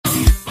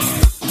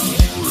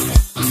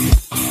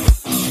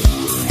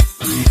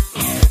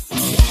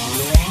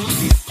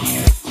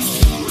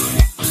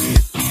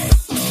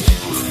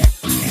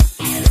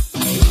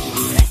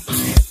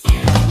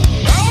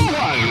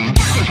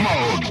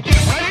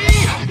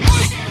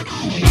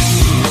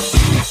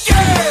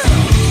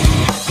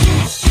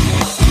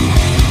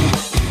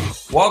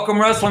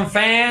Welcome, wrestling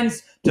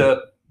fans, to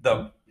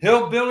the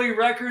Hillbilly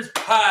Records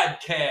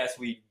podcast.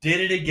 We did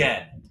it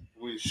again.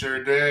 We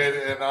sure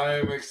did, and I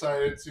am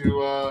excited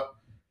to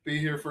be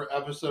here for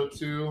episode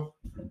 2.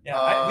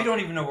 Yeah, we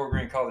don't even know what we're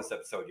going to call this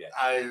episode yet.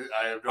 I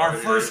have no Our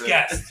idea first either.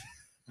 guest.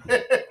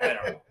 I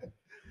don't know.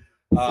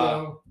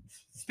 So,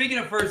 Speaking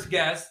of first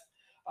guest,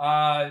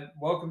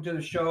 welcome to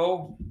the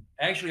show.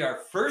 Actually, our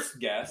first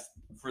guest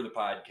for the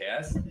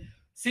podcast,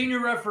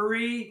 senior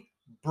referee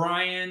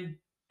Brian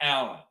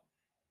Allen.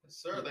 Yes,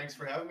 sir. Thanks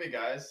for having me,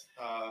 guys.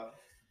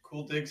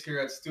 Cool digs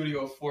here at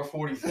Studio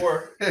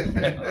 444.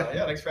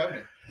 Yeah, thanks for having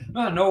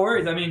me. No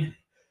worries. I mean,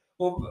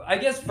 well, I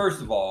guess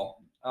first of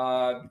all,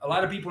 a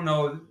lot of people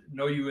know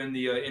you in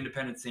the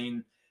independent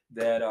scene.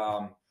 That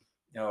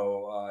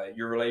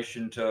your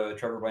relation to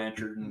Trevor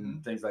Blanchard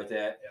and things like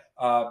that.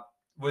 Yeah.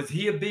 Was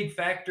he a big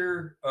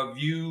factor of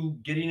you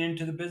getting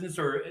into the business,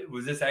 or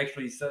was this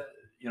actually,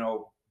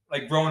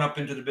 like growing up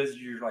into the business?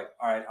 You're like,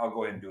 all right, I'll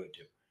go ahead and do it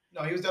too.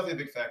 No, he was definitely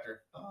a big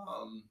factor.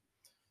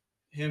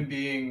 Him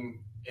being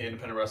an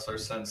independent wrestler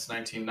since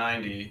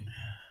 1990,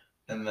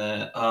 and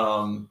then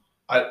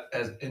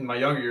as in my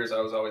younger years, I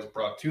was always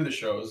brought to the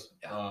shows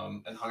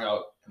and hung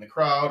out in the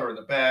crowd or in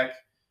the back.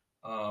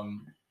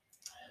 And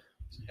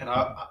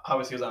I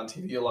obviously was on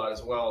TV a lot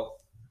as well,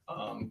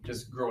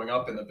 just growing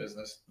up in the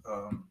business.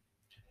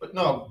 But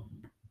no,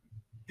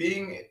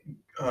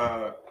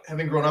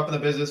 having grown up in the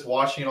business,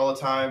 watching it all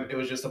the time, it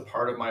was just a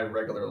part of my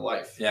regular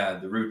life. Yeah,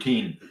 the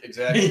routine.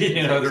 Exactly.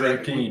 The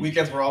routine.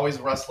 Weekends were always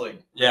wrestling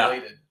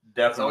related.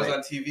 Definitely. It's always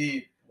on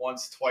TV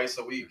once, twice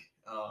a week.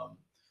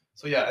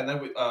 So yeah, and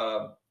then we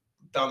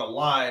down the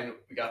line,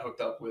 we got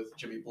hooked up with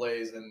Jimmy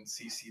Blaze and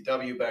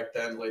CCW back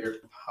then, later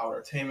Power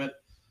Entertainment.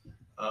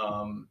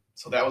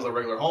 So that was a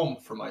regular home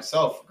for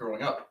myself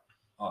growing up.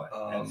 Oh,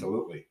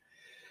 absolutely.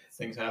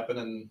 Things happen,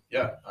 and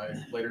yeah, I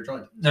later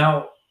joined.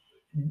 Now,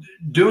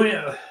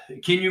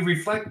 can you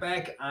reflect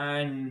back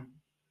on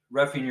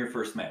reffing your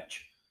first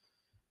match?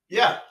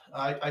 Yeah,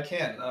 I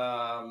can.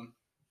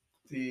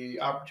 The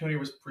opportunity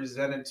was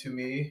presented to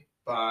me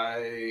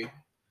by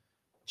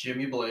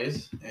Jimmy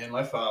Blaze and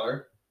my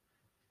father.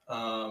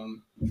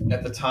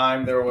 At the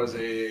time, there was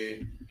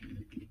an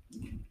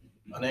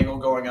angle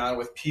going on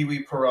with Pee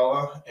Wee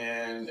Perella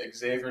and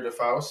Xavier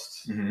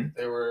DeFaust. Mm-hmm.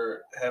 They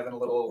were having a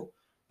little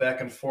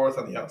back and forth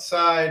on the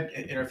outside,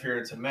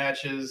 interference in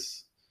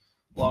matches.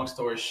 Long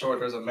story short,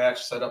 there's a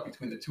match set up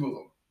between the two of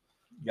them.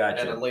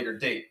 Gotcha. At a later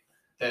date.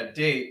 That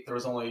date, there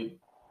was only,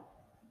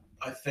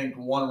 I think,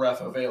 one ref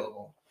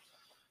available.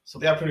 So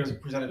the opportunity was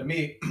presented to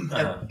me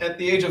at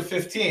the age of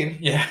 15.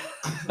 Yeah.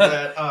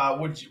 That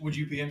would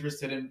you be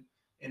interested in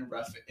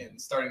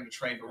starting to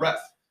train to ref?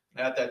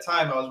 And at that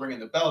time, I was ringing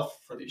the bell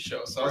for these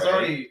shows, so I was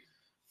already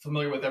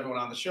familiar with everyone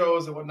on the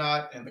shows and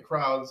whatnot, and the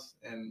crowds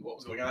and what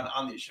was going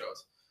on these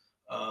shows.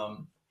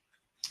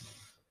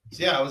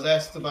 So yeah, I was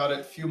asked about it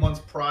a few months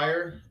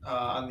prior,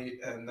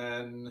 and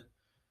then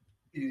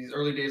these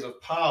early days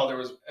of POW, there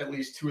was at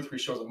least 2 or 3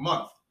 shows a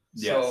month.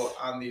 Yes. So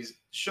on these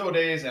show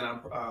days and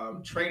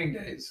on training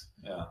days,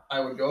 I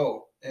would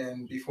go,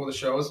 and before the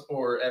shows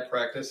or at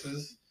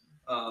practices,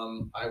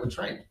 I would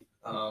train.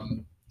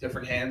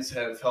 Different hands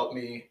have helped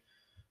me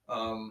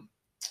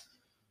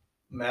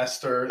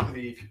master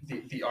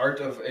the art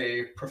of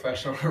a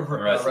professional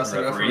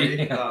wrestling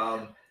referee.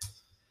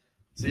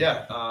 So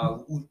yeah,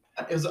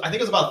 I think it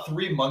was about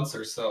 3 months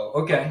or so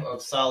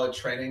of solid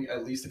training,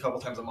 at least a couple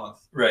times a month.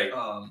 Right.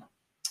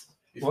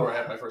 Before I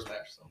had my first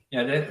match. So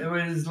yeah, it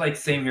was like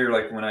same here.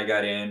 Like when I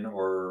got in,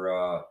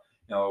 or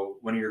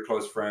one of your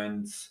close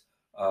friends,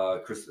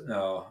 Chris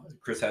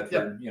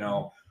Hedford.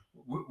 Yeah.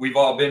 We've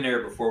all been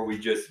there before. We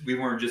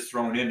weren't just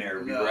thrown in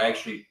there. We were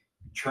actually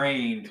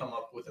trained. Come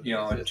up with it.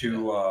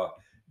 To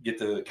get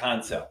the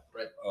concept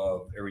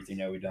of everything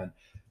that we've done.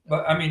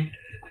 But I mean,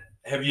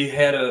 have you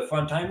had a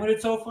fun time with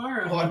it so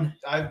far? Well,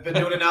 I've been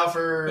doing it now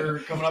for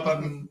coming up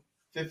on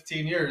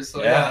 15 years.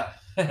 So yeah.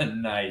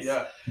 Nice.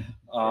 Yeah.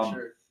 For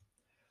sure.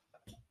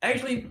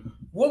 Actually,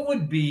 what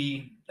would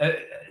be?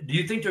 Do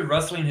you think that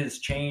wrestling has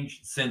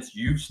changed since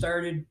you've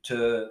started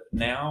to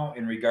now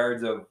in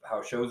regards of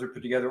how shows are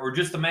put together, or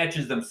just the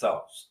matches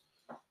themselves?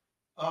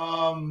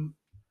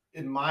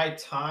 In my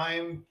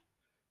time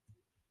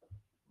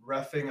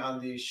reffing on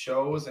these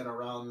shows and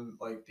around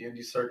like the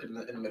indie circuit in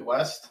the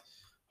Midwest,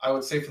 I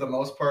would say for the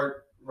most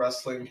part,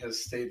 wrestling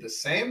has stayed the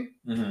same.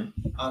 Mm-hmm.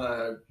 On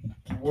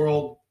a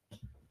world,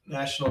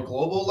 national,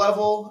 global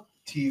level,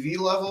 TV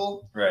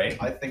level. Right.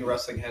 I think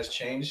wrestling has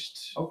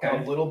changed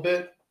a little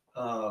bit.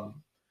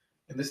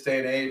 In this day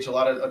and age, a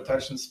lot of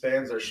attention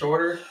spans are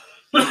shorter.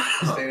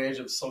 This day and age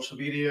of social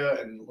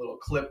media and little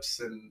clips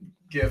and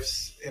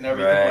GIFs and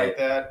everything like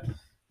that.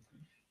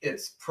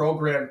 It's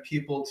programmed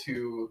people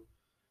to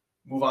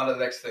move on to the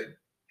next thing.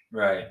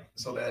 Right.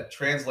 So that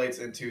translates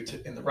into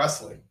in the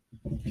wrestling.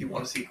 People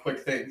want to see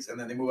quick things, and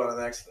then they move on to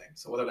the next thing.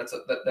 So whether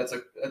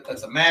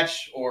that's a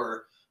match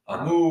or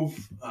a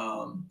move.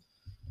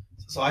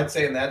 So I'd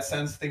say in that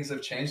sense, things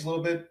have changed a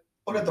little bit,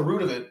 but at the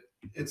root of it,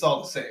 it's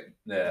all the same.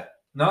 Yeah.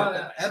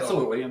 No,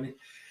 absolutely. I mean,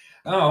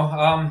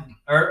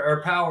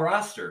 our POW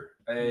roster,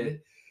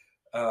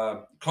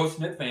 Close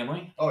knit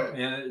family. Oh yeah.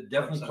 And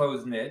definitely 100%.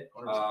 close knit.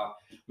 100%.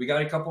 We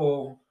got a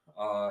couple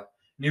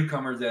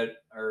newcomers that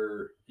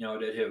are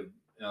that have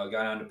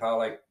got onto POW.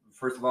 Like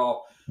first of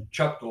all,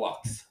 Chuck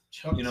Deluxe.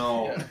 Chuck,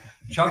 yeah.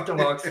 Chuck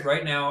Deluxe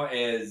right now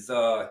is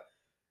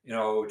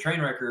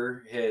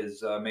Trainwrecker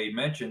has made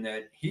mention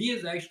that he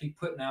is actually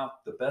putting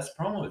out the best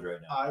promos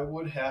right now. I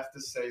would have to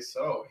say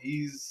so.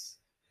 He's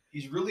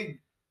really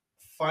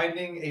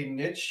finding a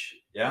niche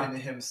in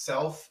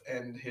himself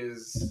and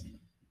his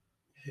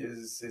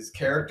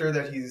character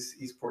that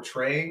he's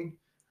portraying.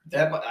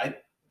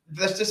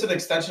 That's just an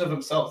extension of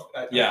himself.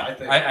 I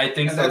think. I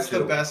think and so that's too.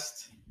 the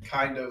best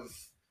kind of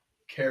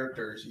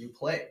characters you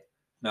play.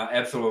 No,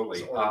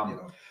 absolutely.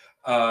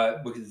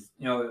 Because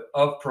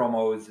of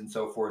promos and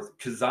so forth,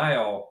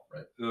 Kazile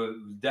was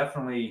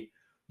definitely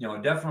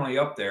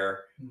up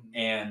there,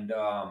 and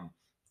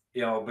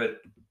but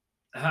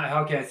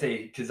how can I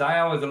say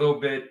Kazile is a little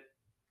bit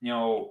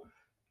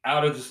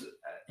out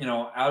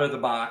of the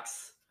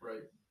box,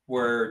 right?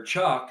 Where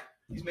Chuck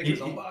he's making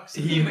his own box.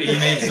 He made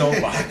his own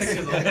box.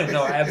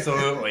 No,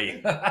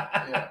 absolutely.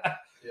 Yeah.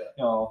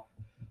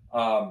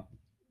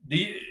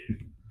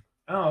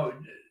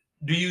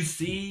 Do you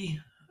see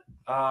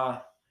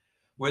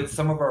with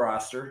some of our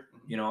roster,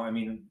 you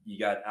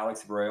got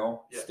Alex Abreu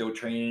still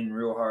training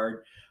real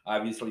hard.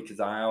 Obviously,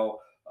 Kazile,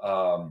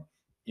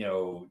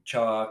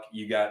 Chuck.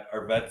 You got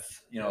our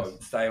vets,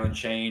 Style and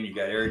Shane. You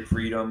got Eric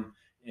Freedom,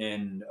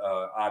 and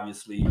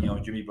obviously,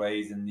 Jimmy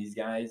Blaze and these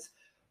guys.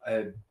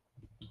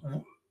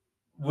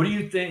 What do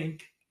you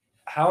think?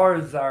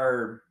 What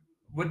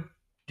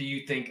do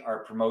you think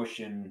our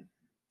promotion?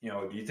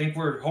 Do you think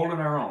we're holding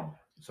our own,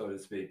 so to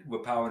speak,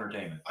 with POW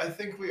Entertainment? I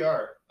think we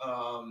are.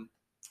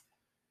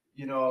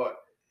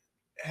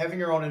 Having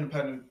your own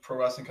independent pro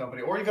wrestling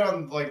company, or even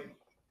on like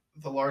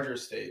the larger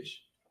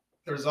stage,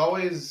 there's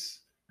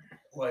always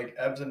like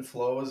ebbs and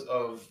flows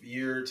of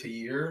year to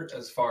year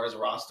as far as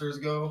rosters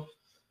go.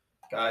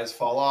 Guys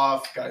fall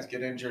off, guys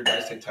get injured,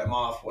 guys take time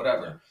off,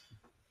 whatever.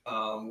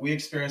 We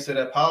experienced it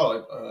at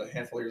POW a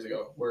handful of years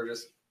ago, where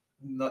just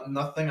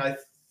nothing I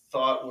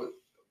thought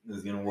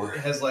is going to work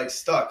has like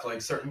stuck.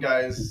 Like certain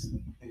guys,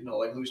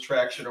 like lose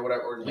traction or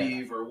whatever, or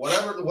leave or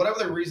whatever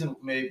the reason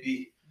may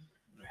be.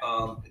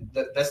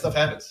 That stuff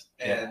happens,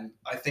 and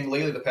I think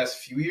lately the past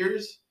few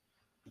years,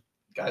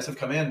 guys have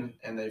come in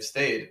and they've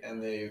stayed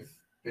and they've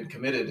been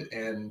committed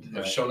and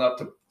have shown up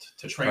to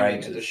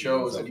training and to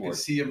shows, and you can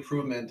see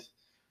improvement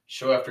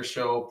show after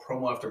show,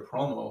 promo after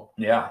promo.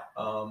 Yeah.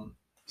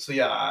 So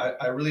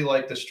I really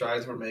like the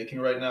strides we're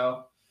making right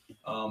now.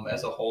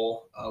 As a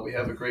whole, we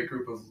have a great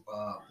group of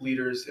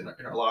leaders in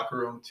our locker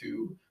room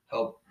to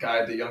help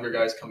guide the younger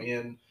guys coming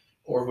in,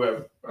 or who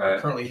are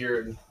currently here,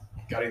 and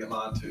guiding them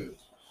on to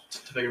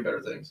bigger and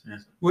better things. Yeah.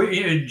 Well,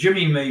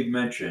 Jimmy made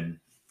mention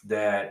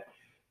that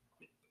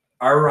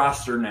our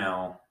roster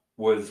now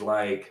was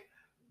like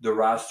the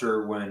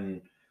roster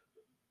when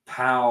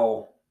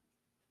POW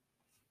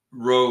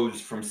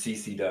rose from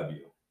CCW.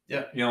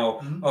 Yeah.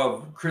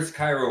 Of Chris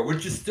Cairo,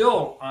 which is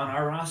still on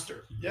our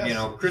roster. Yes.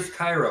 Chris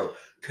Cairo,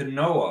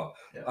 Kanoa,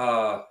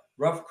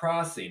 Rough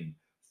Crossing,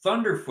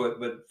 Thunderfoot,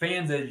 but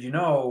fans, as you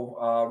know,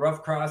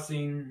 Rough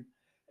Crossing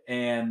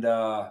and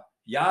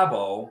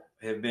Yabo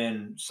have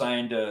been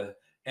signed to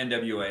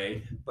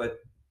NWA, but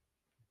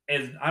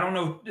as I don't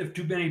know if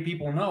too many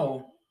people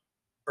know,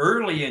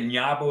 early in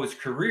Yabo's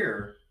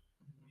career,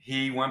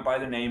 he went by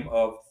the name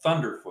of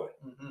Thunderfoot.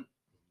 Mm-hmm.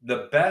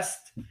 The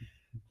best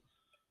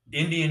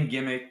Indian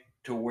gimmick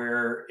to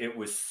where it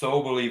was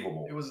so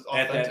believable. It was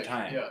authentic. At that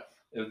time. Yeah.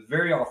 It was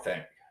very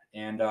authentic.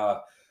 And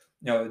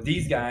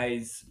these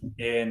guys,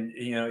 and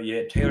you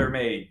had Taylor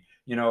Made,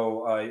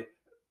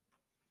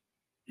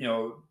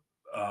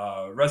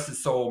 Rest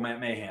His Soul, Matt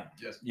Mayhem.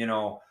 Yes.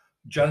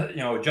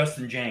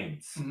 Justin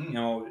James.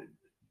 Mm-hmm.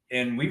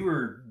 And we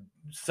were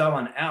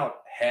selling out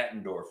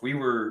Hattendorf. We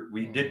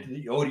did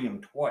the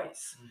Odeum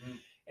twice. Mm-hmm.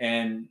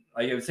 And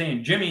like I was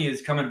saying, Jimmy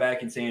is coming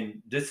back and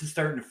saying this is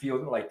starting to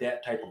feel like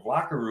that type of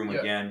locker room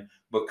again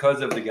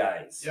because of the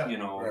guys,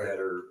 that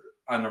are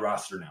on the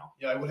roster now.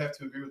 Yeah, I would have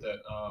to agree with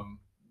that.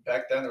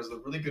 Back then, there was a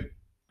really good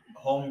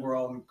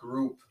homegrown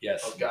group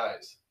of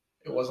guys.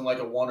 It wasn't like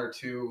a one or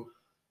two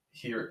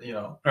here,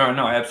 Oh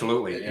no,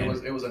 absolutely.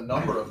 It was a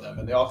number of them,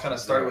 and they all kind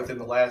of started within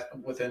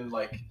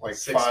like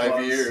 6 5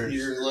 months, years.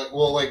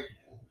 I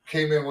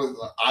came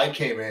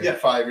in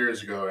 5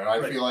 years ago, and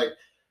I feel like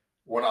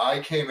when I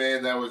came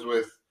in, that was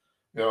with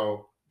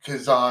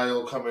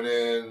Kazile coming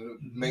in.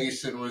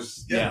 Mason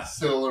was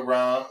still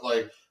around,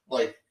 like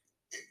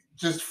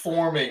just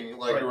forming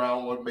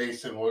around what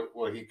Mason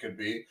what he could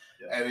be,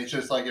 and it's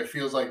just like it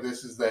feels like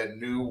this is that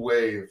new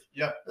wave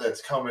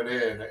that's coming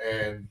in,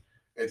 and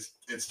it's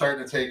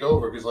starting to take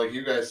over because, like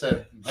you guys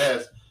said,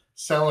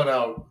 selling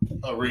out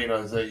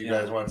arenas that you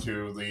guys went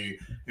to, the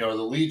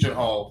Legion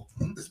Hall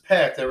is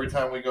packed every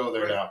time we go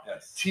there now.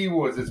 Yes.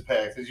 T-Woods is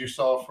packed, as you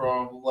saw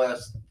from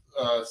last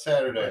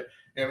Saturday.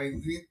 I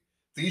mean,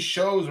 these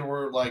shows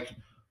were like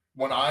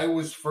when I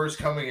was first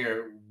coming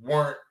here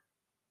weren't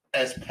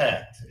as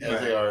packed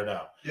as they are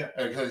now. Yeah,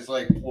 because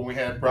like when we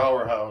had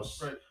Brower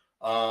House,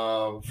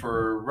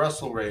 for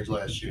Wrestle Rage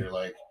last year,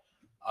 like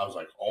I was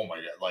like, oh my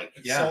god, like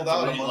sold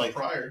out a month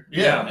prior.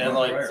 Yeah, and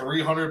like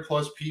 300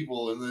 plus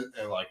people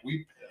and like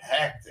we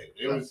packed it.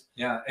 It was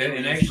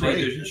and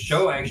actually the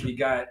show actually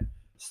got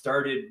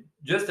started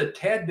just a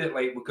tad bit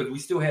late because we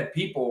still had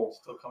people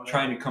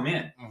trying to come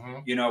in. Mm-hmm.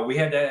 You know, we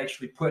had to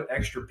actually put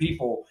extra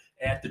people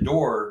at the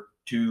door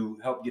to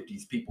help get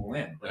these people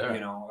in. Yeah.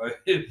 You know,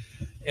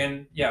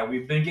 and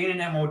we've been gaining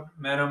that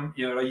momentum.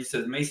 You know, like you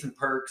said, Mason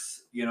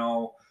Perks. You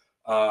know,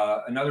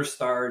 another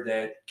star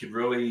that could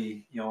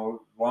really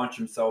launch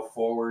himself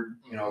forward.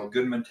 You know,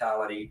 good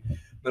mentality.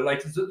 But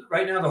like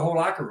right now, the whole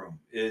locker room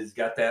is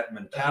got that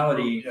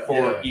mentality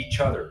for each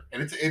other,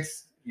 and it's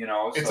it's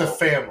a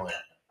family.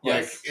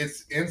 Like Yes.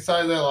 it's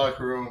inside that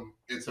locker room,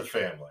 it's a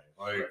family.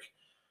 Like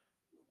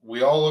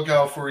we all look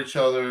out for each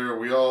other.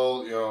 We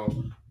all,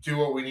 do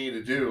what we need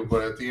to do.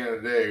 But at the end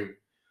of the day,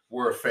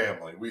 we're a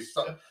family. We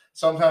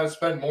sometimes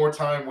spend more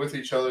time with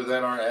each other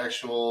than our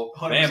actual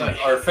family.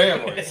 Our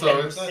family.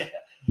 So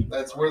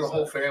that's where the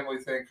whole family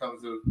thing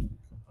comes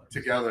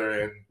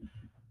together, and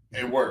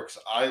it works.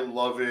 I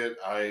love it.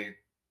 I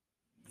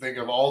think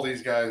of all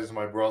these guys as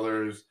my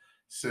brothers,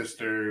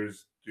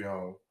 sisters.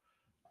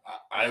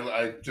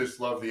 I just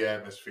love the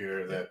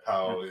atmosphere that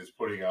Powell is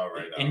putting out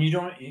right now. And you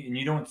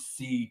don't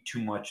see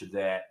too much of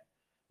that.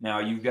 Now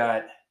you've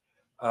got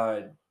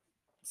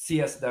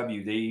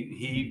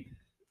CSW.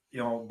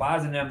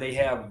 Boz and them, they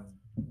have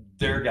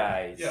their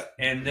guys,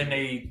 and then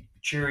they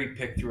cherry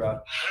pick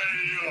throughout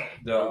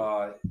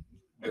the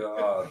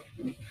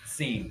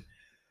scene.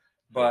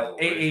 But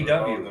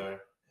AAW,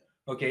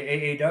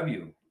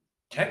 AAW,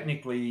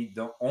 technically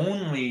the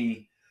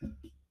only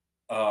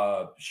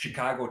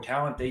Chicago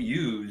talent they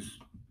use,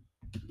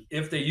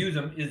 if they use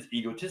them, is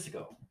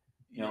Egotistico.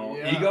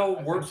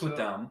 Ego works with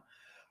them.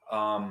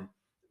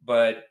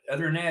 But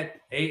other than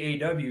that,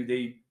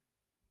 AAW,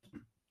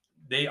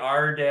 they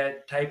are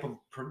that type of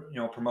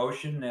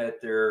promotion that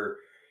they're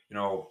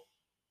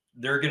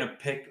going to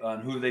pick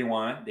on who they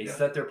want. They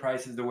set their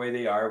prices the way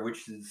they are,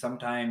 which is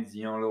sometimes a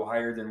little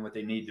higher than what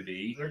they need to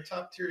be. They're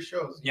top tier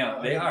shows.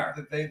 They are.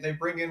 They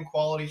bring in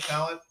quality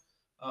talent.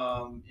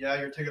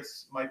 Your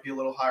tickets might be a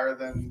little higher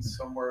than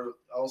somewhere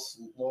else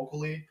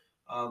locally,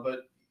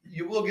 but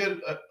you will get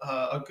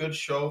a good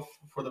show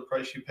for the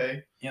price you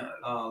pay. Yeah.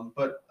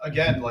 But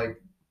again,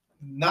 like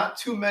not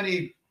too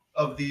many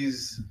of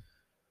these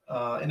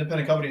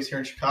independent companies here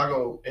in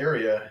Chicago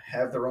area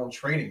have their own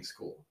training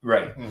school.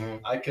 Right.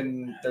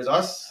 Mm-hmm. There's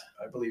us,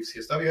 I believe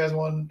CSW has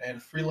one,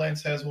 and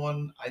Freelance has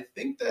one. I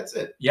think that's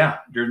it. Yeah,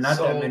 there's not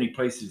that many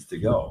places to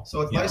go.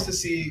 So it's nice to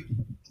see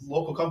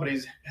local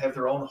companies have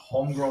their own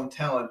homegrown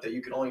talent that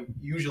you can only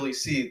usually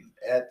see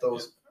at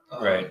those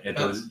at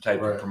those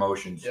type of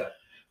promotions. Yeah.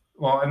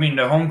 Well, I mean,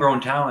 the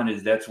homegrown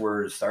talent that's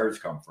where stars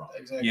come from.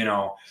 Exactly.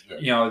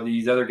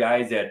 These other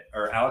guys that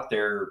are out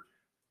there,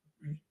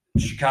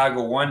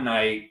 Chicago one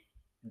night,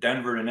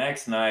 Denver the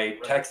next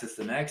night, Texas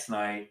the next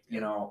night.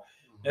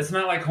 It's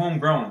not like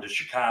homegrown to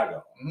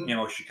Chicago.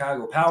 Mm-hmm.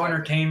 Chicago Pow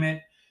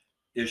Entertainment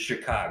is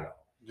Chicago.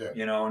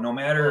 Yeah. No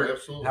matter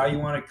how you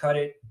want to cut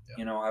it,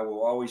 I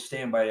will always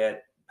stand by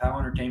that. Pow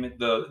Entertainment,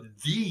 the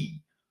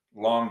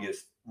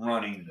longest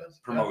running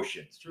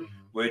promotion,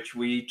 which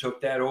we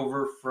took that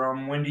over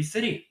from Windy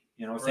City,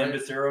 San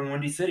Vicero and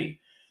Windy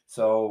City.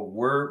 So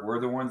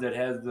we're the ones that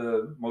has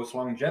the most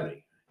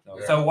longevity.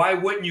 So why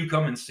wouldn't you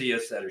come and see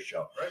us at a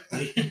show? Right.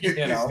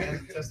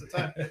 That's the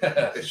time.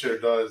 It sure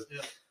does.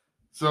 Yeah.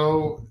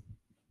 So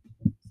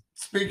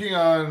speaking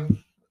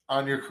on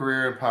your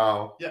career in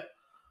POW,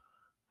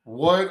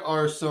 what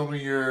are some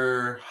of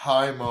your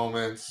high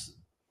moments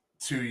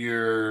to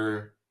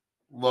your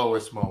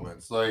lowest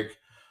moments? Like,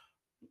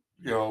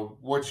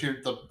 what's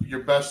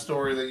your best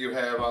story that you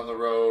have on the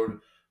road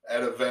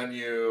at a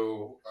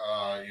venue?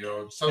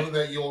 Something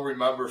that you'll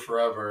remember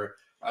forever,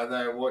 and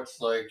then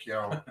what's like,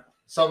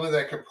 something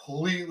that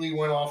completely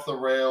went off the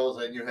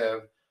rails and you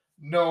have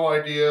no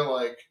idea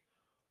like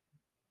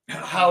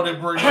how to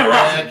bring it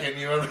back, and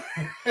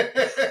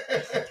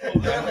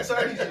I'm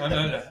sorry.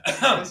 No.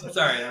 I'm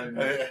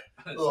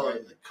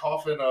sorry.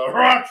 Coughing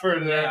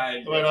Rockford there.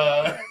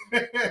 Yeah,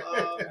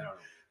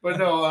 but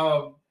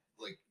no,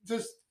 like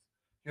just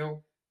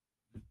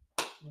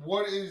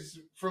what is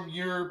from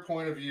your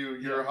point of view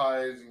your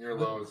highs and your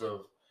lows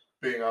of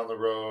being on the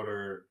road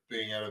or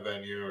being at a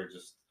venue or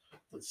just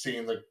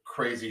seeing the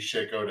crazy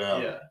shit go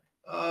down? Yeah.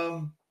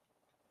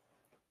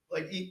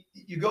 Like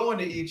you go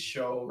into each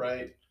show,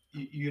 right?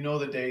 You know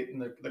the date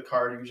and the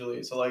card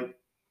usually. So like,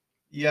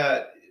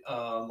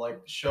 like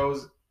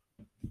shows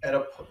at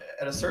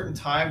a certain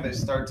time they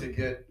start to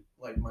get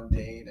like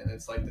mundane and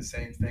it's like the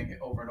same thing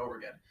over and over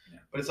again. Yeah.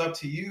 But it's up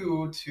to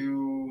you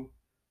to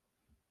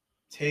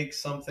take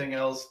something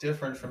else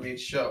different from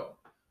each show,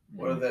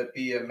 whether that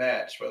be a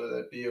match, whether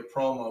that be a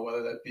promo,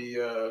 whether that be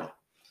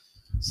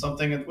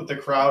something with the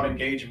crowd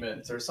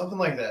engagement or something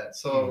like that.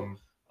 So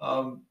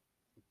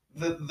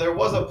there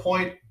was a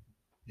point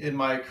in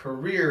my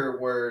career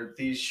where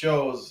these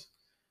shows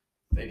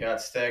they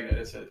got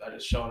stagnant. I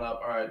just showing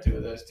up. All right, do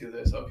this.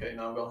 Okay,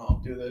 now I'm going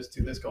home. Do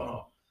this, going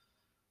home.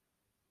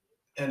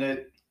 And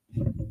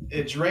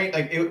it drained.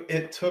 Like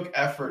it took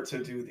effort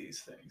to do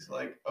these things.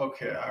 Like,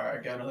 okay, all right,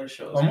 I got another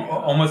show.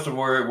 Almost to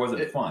where it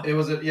wasn't fun. It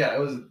was. I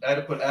had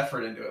to put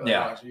effort into it. Like,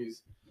 yeah. Oh,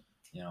 geez.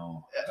 You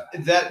know.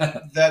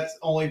 That's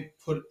only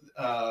put.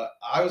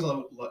 I was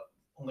the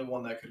only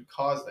one that could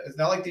cause that. It's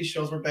not like these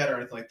shows were bad or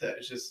anything like that.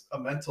 It's just a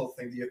mental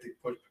thing that you have to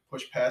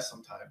push past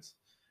sometimes,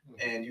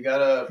 and you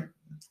gotta,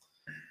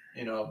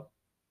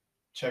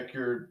 check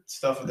your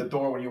stuff at the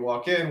door when you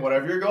walk in,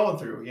 whatever you're going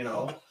through.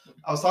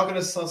 I was talking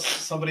to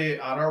somebody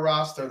on our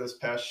roster this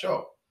past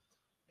show,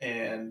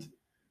 and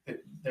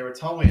they were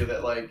telling me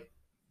that like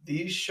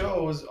these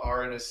shows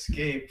are an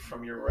escape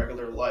from your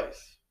regular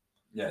life.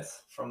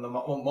 Yes. From the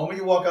moment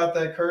you walk out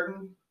that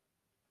curtain,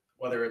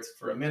 whether it's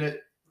for a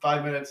minute,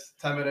 5 minutes,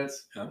 10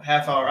 minutes,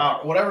 half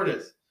hour, whatever it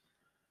is,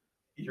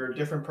 you're a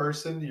different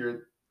person.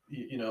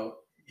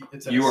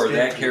 It's you are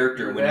that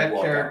character. You're that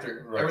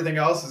character. Right. Everything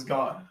else is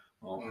gone.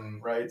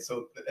 Right.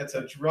 So it's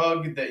a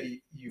drug that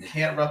you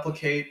can't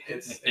replicate.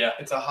 It's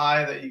a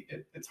high that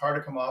it's hard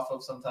to come off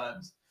of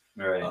sometimes.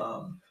 Right.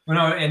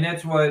 And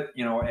that's what,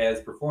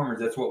 as performers,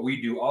 that's what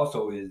we do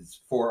also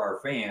is for our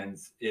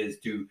fans is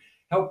to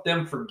help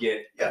them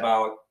forget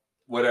about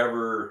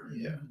whatever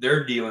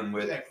they're dealing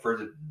with for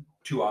the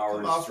 2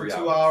 hours, 3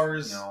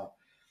 hours.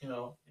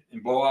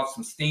 And blow off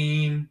some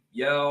steam,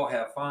 yell,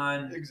 have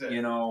fun.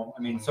 Exactly.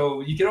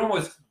 So you can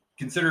almost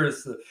consider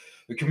us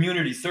the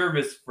community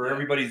service for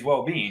everybody's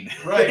well-being.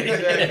 Right.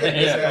 Exactly.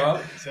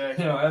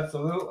 Exactly.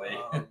 Absolutely.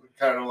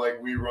 Kind of like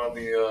we run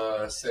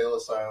the sale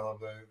asylum.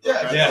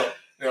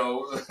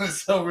 So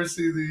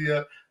oversee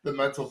the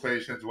mental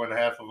patients when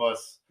half of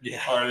us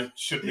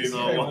should be the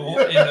ones.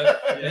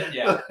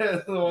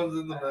 The ones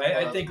in the mental.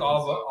 I think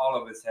all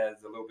of us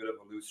has a little bit of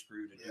a loose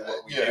screw to do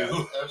what we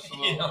do.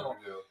 Absolutely. We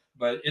do.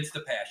 But it's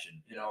the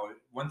passion.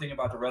 One thing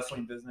about the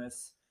wrestling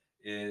business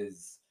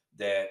is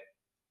that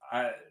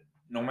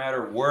no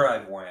matter where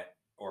I've went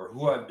or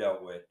who I've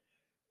dealt with,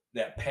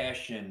 that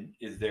passion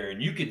is there,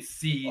 and you could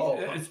see,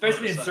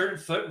 especially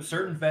 100%. in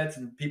certain vets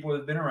and people that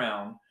have been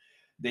around,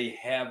 they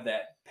have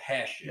that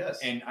passion. Yes.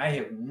 And I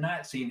have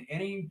not seen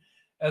any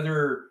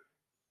other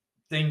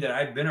thing that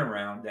I've been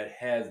around that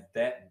has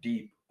that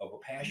deep of a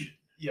passion.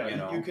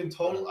 Yeah, you can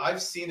totally.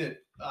 I've seen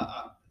it.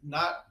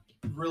 Not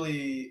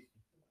really.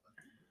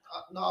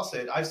 No, I'll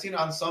say it. I've seen it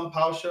on some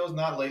POW shows,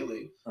 not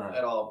lately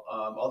at all.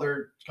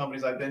 Other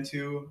companies I've been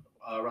to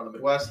around the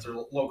Midwest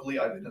or locally,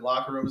 I've been in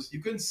locker rooms.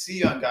 You can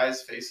see on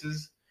guys'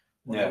 faces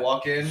when they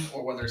walk in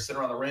or when they're sitting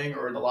around the ring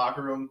or in the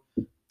locker room,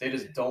 they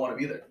just don't want to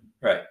be there.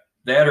 Right.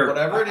 That or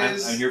whatever it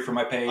is. I'm here for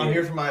my pay. I'm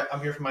here for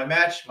my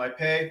match, my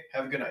pay.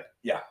 Have a good night.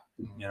 Yeah.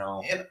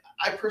 And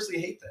I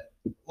personally hate that.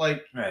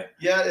 Like,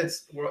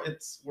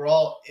 we're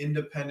all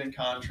independent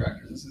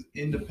contractors. This is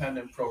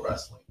independent pro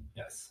wrestling.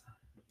 Yes.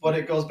 But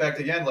it goes back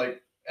to, again,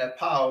 like at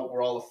POW,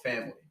 we're all a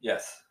family.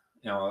 Yes.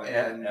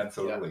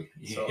 Absolutely.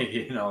 So,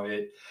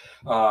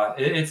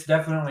 it's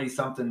definitely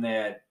something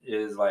that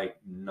is like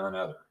none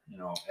other,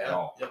 at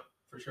all. Yep,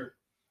 for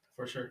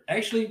sure.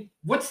 Actually,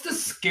 what's the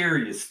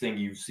scariest thing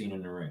you've seen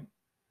in the ring?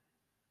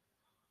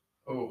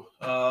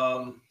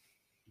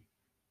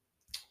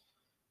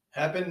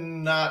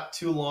 Happened not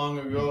too long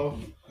ago,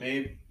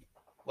 maybe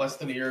less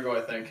than a year ago,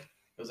 I think.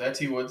 It was at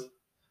T Woods.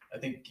 I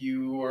think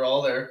you were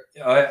all there.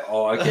 I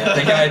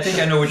think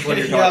I know which one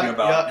you're talking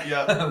about.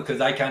 Yeah.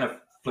 Because I kind of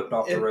flipped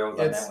off the rails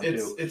on that one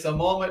too. It's a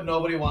moment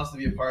nobody wants to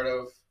be a part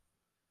of,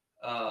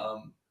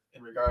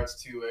 in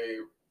regards to a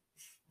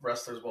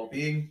wrestler's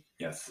well-being.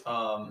 Yes.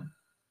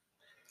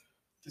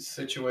 The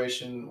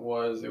situation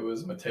was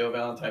Mateo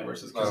Valentine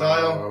versus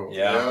Kazio.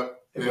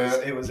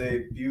 It was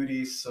a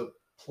beauty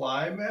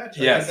supply match.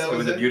 Yes, it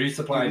was a beauty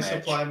supply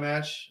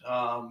match.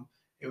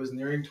 It was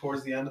nearing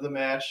towards the end of the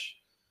match.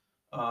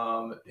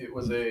 It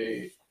was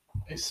a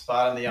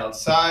spot on the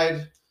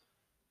outside.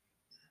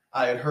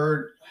 I had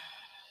heard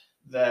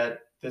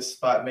that this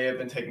spot may have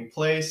been taking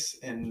place,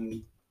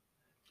 and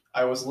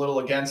I was a little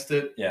against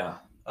it. Yeah.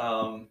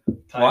 I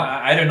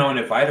don't know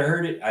if I'd have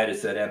heard it. I'd have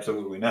said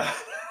absolutely not.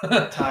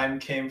 The time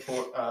came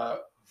for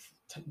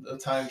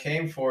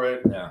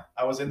it. Yeah.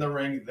 I was in the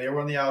ring. They were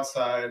on the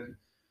outside.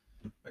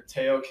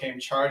 Mateo came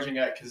charging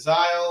at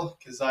Kazio.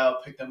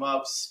 Kazio picked him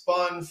up,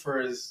 spun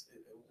for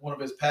one of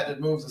his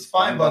patented moves, a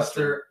spine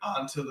buster,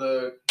 onto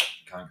the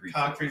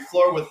concrete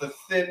floor with a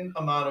thin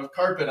amount of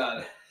carpet on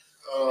it.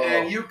 Oh.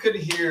 And you could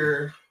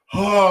hear...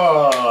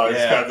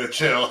 it's got the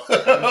chill.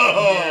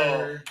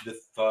 The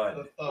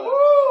thud.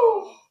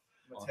 Woo!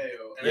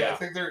 Mateo. And I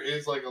think there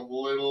is like a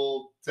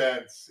little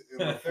dent in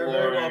the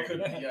floor of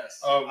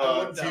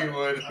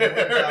T-Wood.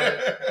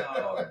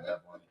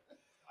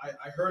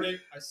 I heard it.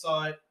 I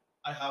saw it.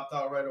 I hopped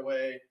out right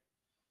away.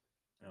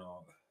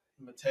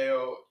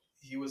 Mateo,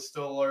 he was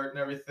still alert and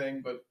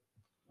everything, but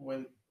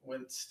went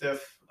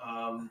stiff.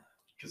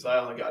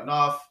 Kazio had gotten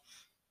off.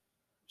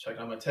 Checked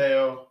on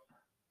Mateo.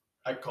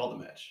 I called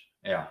the match.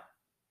 Yeah,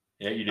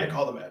 you did. I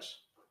called the match.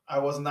 I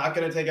was not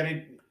going to take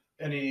any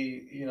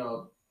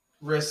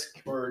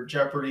risk or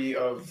jeopardy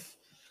of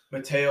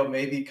Mateo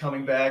maybe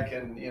coming back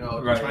and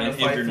trying to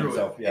fight through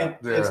himself. it.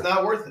 It's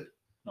not worth it.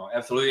 No,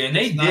 absolutely, and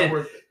they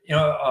did.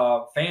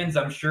 Fans,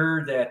 I'm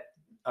sure that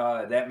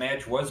that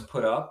match was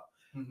put up,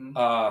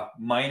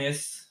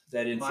 minus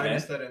that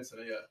incident.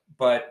 Yeah.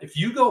 But if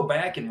you go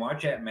back and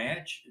watch that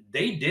match,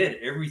 they did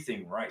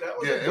everything right.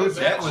 It was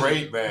a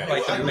great match.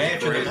 Like the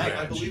match of the night.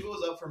 I believe it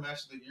was up for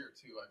match of the year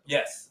too.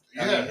 Yes.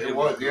 It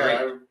was.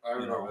 Yeah, I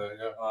remember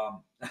that.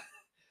 Yeah.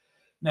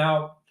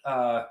 Now,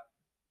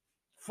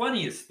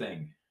 funniest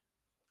thing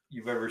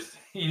you've ever seen,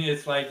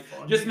 it's like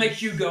just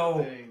makes you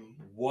go,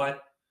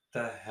 what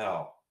the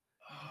hell?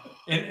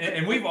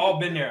 And we've all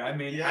been there. I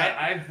mean,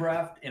 I've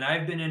reffed and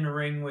I've been in the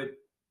ring with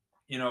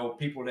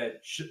people that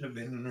shouldn't have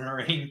been in the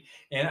ring,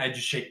 and I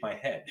just shake my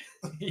head.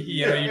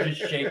 You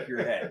just shake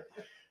your head.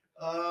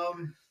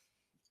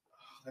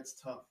 That's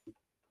tough. I'm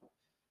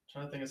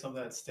trying to think of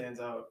something that stands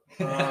out.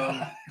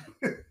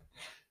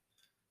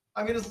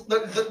 I mean,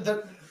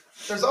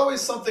 there's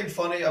always something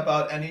funny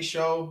about any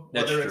show,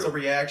 whether it's a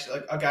reaction,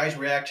 like a guy's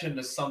reaction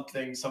to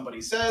something somebody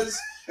says,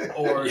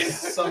 or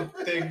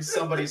something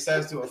somebody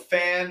says to a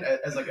fan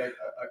as like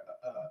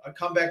a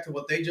comeback to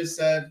what they just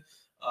said.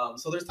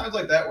 So there's times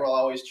like that where I'll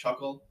always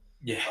chuckle.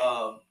 Yeah.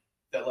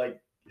 That like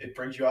it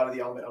brings you out of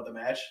the element of the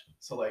match.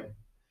 So like,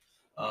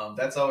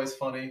 that's always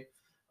funny.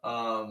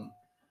 But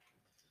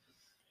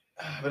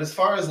as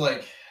far as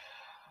like,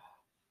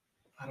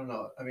 I don't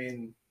know. I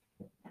mean,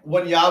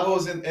 when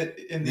Yabo's in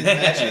these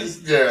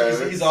matches,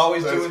 he's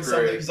always doing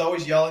something. He's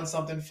always yelling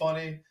something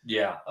funny.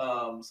 Yeah.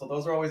 So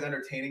those are always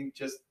entertaining.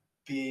 Just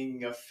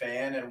being a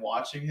fan and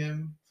watching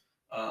him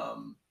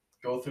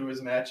go through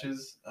his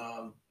matches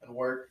and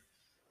work.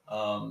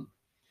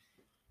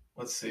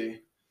 Let's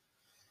see.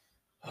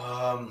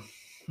 I'll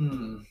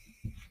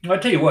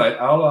tell you what.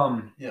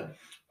 I'll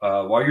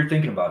while you're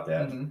thinking about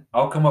that,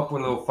 I'll come up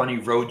with a little funny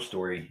road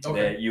story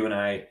that you and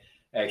I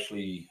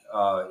actually.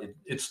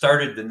 It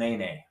started the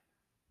Nene.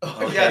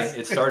 Okay? Yes,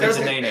 it started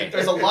the Nene.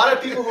 There's a lot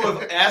of people who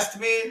have asked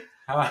me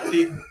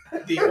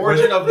the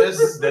origin of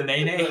this. The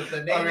Nene.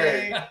 The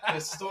Nene. The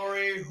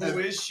story. Who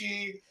is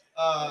she?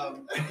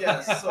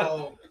 Yes.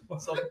 So.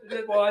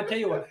 Well, I tell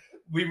you what.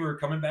 We were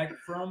coming back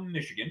from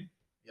Michigan.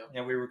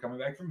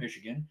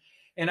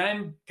 And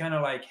I'm kind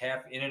of like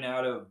half in and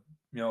out of,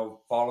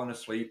 falling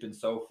asleep and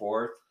so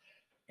forth.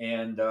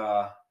 And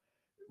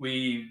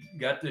we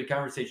got the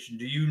conversation.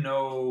 Do you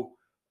know,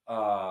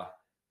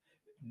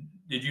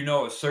 did you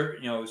know a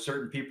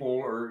certain people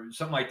or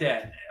something like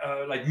that,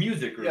 like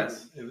music? Or,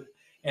 yes.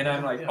 And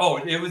I'm like, oh,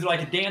 it was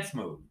like a dance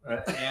move.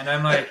 And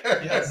I'm like,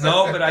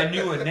 no, but I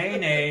knew a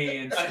Nene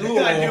in school.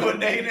 I knew a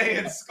Nene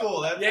in school.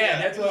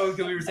 That's what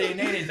we were saying,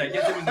 Nenes. I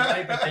guess it was a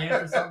type of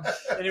dance or something.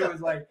 And it was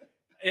like,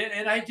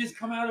 and I just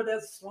come out of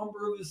that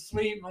slumber of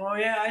sleep. Oh,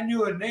 yeah, I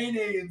knew a Nene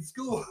in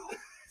school.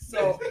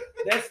 So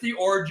that's the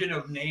origin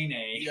of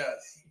Nene.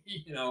 Yes.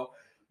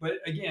 But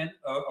again,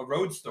 a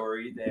road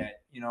story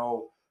that,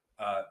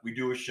 we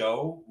do a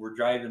show, we're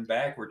driving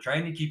back, we're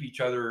trying to keep each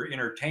other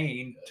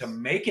entertained to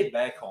make it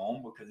back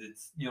home because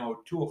it's,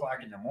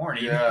 2:00 in the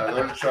morning. Yeah,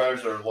 those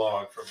drives are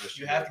long from this.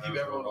 You have to keep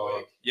everyone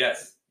awake.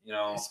 Yes.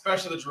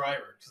 Especially the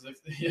driver. Because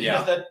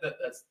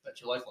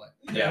that's your lifeline.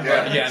 Yeah.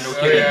 No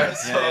kidding.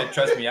 Yeah,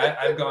 trust me,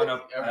 I've gone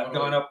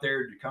up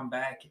there to come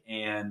back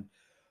and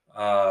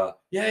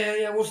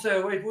we'll stay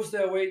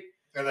awake.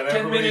 And then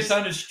 10 minutes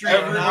on the street.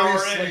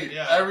 Everybody's asleep.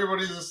 Yeah.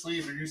 Everybody's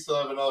asleep, and you still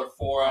have another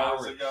 4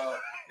 hours to go.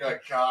 You're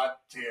like, God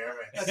damn it.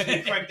 That's when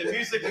you crank the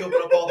music, you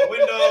open up all the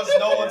windows,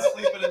 no one's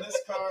sleeping in this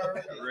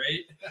car.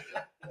 Right?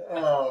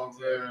 Oh,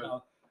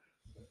 man.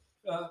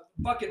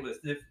 Bucket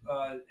list. If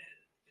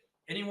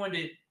anyone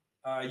that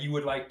you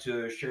would like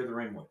to share the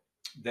ring with,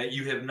 that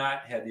you have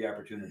not had the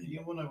opportunity.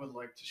 Anyone I would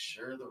like to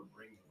share the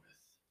ring with?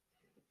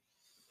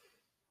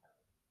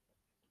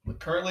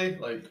 Currently,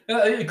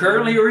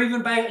 or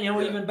even back,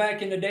 even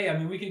back in the day. I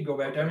mean, we could go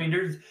back. I mean,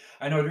 there's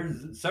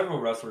several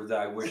wrestlers that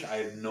I wish I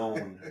had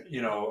known,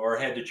 or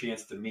had the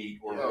chance to meet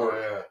or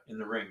work in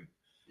the ring.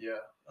 Yeah.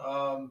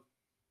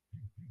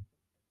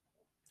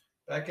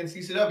 Back in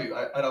CCW,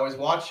 I'd always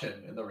watch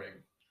him in the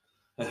ring.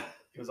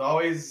 He was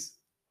always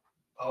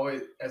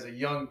as a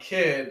young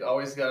kid,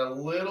 always got a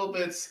little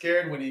bit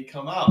scared when he'd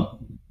come out.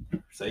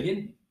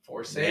 Sagan?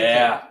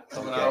 Forsaken,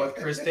 coming out with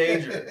Chris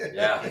Danger.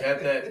 Yeah, he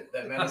had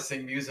that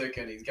menacing music,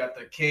 and he's got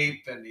the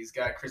cape, and he's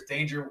got Chris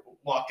Danger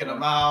walking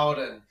him out,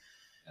 and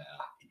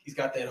he's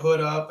got that hood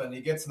up, and he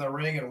gets in the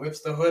ring and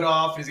whips the hood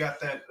off. He's got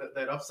that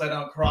upside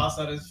down cross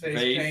on his face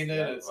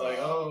painted. It's like,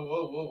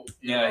 oh, whoa.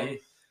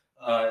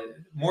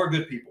 More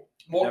good people.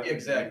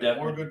 Exactly.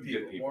 More good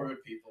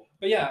people.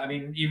 But yeah, I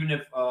mean, even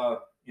if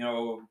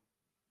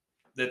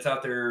that's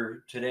out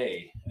there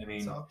today. I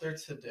mean, it's out there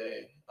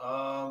today.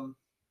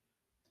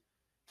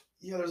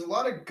 There's a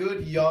lot of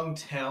good young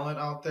talent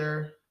out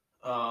there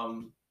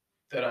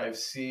that I've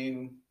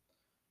seen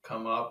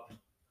come up.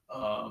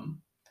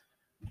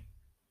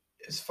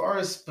 As far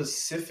as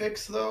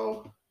specifics,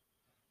 though,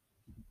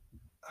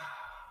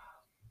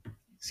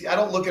 see, I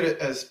don't look at it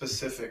as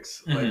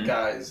specifics like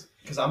guys,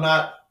 because I'm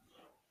not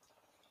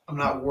I'm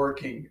not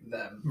working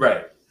them.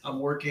 Right. I'm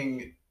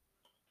working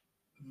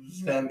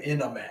them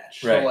in a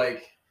match. Right. So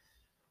like,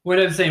 what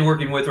I'm saying,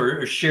 working with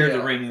or share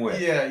the ring with.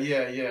 Yeah.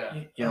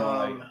 You know,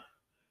 like,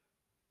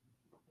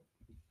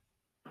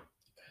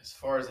 as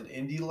far as an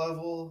indie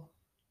level,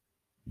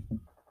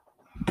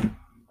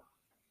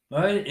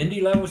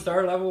 indie level,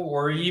 star level,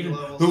 or even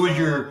level, who was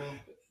your level.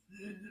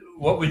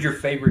 What was your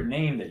favorite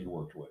name that you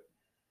worked with?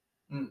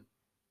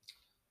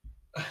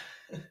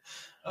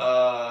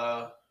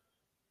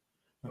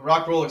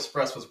 Rock Roll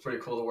Express was pretty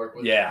cool to work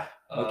with. Yeah.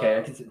 Okay.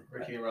 I can see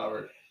Ricky and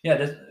Robert. Yeah.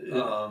 That's,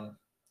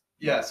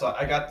 yeah. So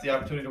I got the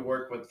opportunity to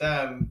work with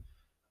them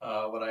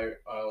when I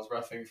was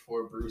reffing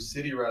for Bruce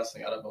City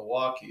Wrestling out of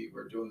Milwaukee.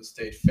 We're doing the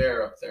state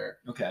fair up there.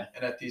 Okay.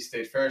 And at these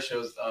state fair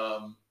shows,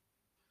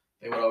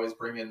 they would always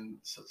bring in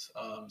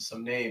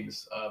some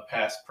names,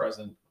 past,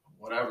 present,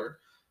 whatever.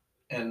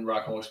 And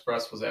Rock and Roll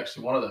Express was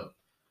actually one of them.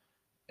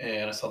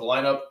 And I saw the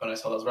lineup, and I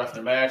saw those reffing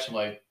their match. I'm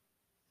like,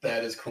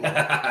 that is cool.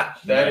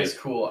 That is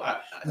cool.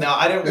 Now,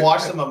 I didn't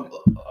watch them a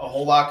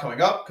whole lot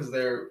coming up because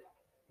they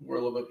were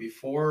a little bit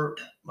before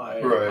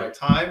my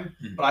time.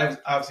 But I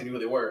obviously knew who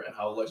they were and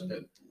how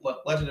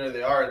legendary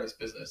they are in this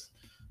business.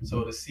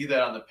 So to see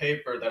that on the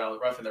paper, that I was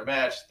reffing their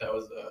match, that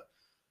was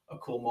a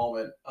cool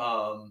moment.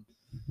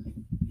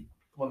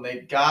 When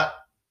they got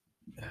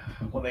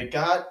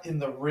in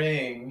the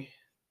ring,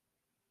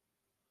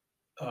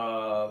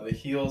 the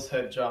heels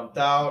had jumped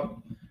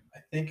out. I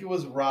think it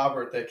was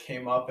Robert that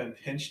came up and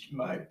pinched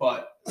my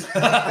butt before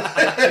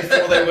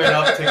they went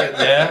up to get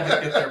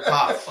their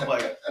pop. I'm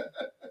like,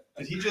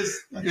 did he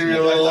just? I think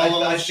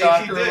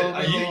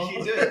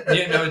he did.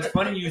 You know, it's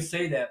funny you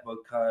say that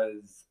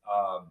because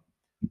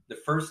the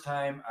first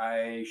time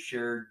I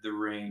shared the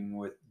ring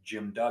with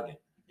Jim Duggan.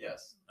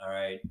 Yes. All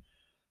right.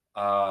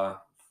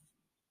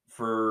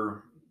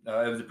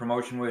 It was a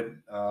promotion with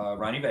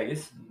Ronnie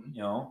Vegas,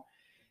 you know,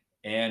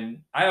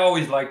 and I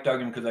always liked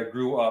Duggan because I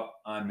grew up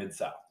on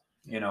Mid-South,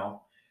 you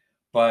know,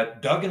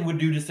 but Duggan would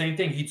do the same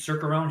thing. He'd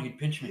circle around, he'd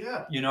pinch me,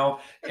 you know,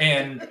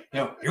 and, you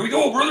know, here we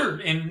go, brother.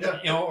 And,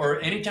 you know,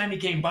 or anytime he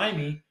came by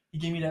me, he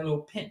gave me that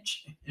little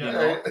pinch, you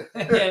know,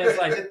 and it's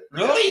like,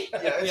 really?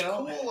 Yeah, it's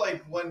cool.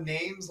 Like when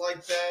names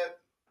like that,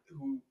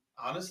 who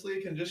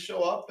honestly can just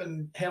show up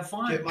and have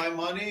fun, get my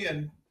money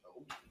and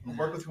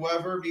work with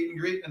whoever, meet and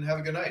greet, and have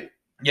a good night.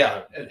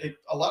 Yeah.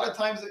 A lot of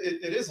times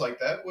it is like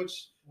that,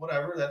 which,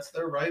 whatever, that's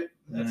their right.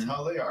 That's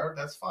how they are.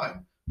 That's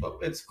fine. But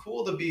it's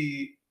cool to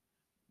be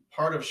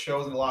part of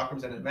shows in the locker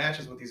rooms and in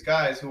matches with these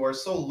guys who are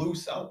so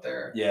loose out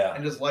there. Yeah.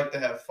 And just like to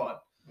have fun.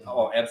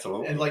 Oh,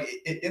 absolutely. And like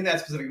in that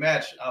specific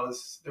match,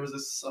 there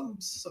was some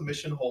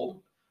submission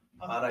hold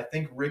on, I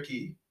think,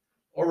 Ricky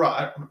or Rob.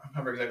 I don't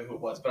remember exactly who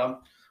it was,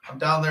 but I'm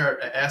down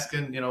there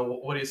asking, you know,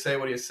 what do you say?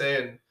 What do you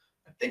say? And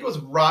I think it was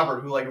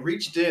Robert who like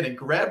reached in and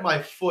grabbed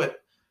my foot.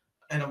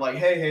 And I'm like,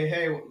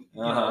 hey, you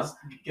know,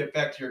 get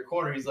back to your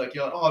corner. He's like,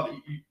 your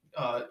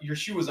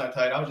shoe was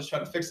untied. I was just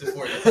trying to fix this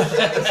for you.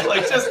 It's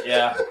like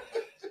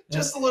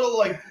just a little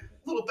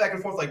back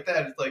and forth like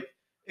that. It's like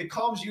it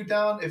calms you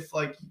down if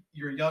like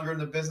you're younger in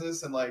the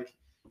business and like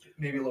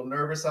maybe a little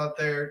nervous out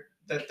there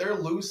that they're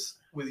loose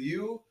with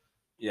you.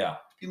 Yeah,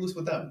 be loose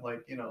with them,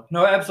 like, you know.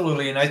 No,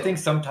 absolutely, and I think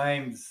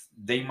sometimes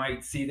they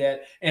might see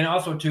that, and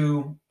also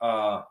too.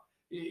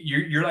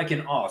 You're like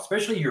in awe,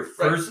 especially your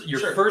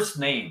first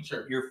name.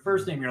 Sure. Your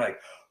first name, you're like,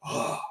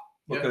 oh,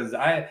 because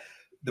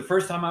the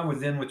first time I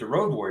was in with the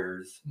Road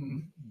Warriors,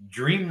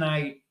 Dream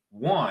Night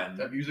 1.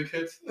 That music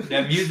hits,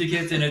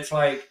 and it's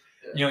like,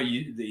 you know,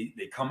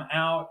 they come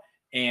out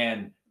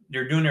and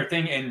they're doing their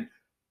thing, and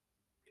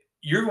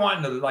you're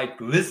wanting to like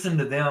listen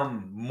to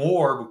them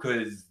more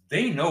because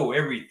they know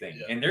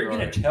everything, and they're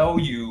gonna tell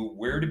you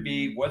where to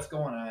be, what's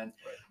going on,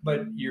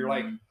 but you're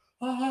like,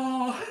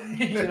 oh,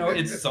 you know,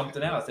 it's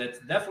something else. It's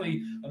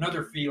definitely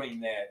another feeling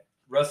that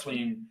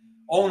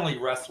only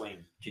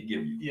wrestling can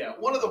give you. Yeah,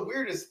 one of the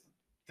weirdest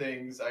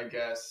things, I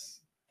guess,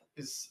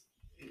 is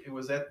it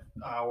was at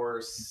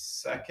our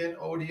second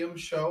Odium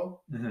show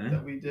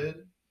that we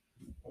did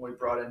when we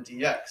brought in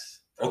DX.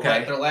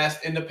 Their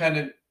last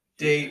independent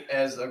date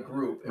as a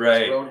group. It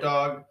was Road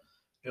Dogg,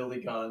 Billy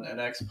Gunn, and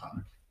X-Pac.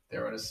 They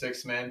were in a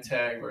 6-man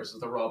tag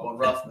versus the Raw Bone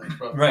Roughnecks,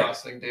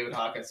 Crossing, David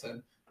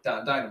Hawkinson,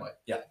 Don Dynamite.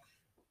 Yeah.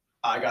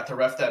 I got to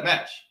ref that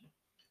match.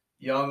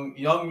 Young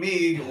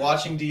me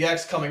watching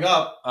DX coming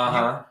up.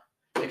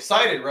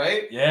 Excited,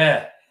 right?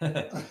 Yeah.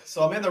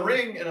 So I'm in the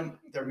ring and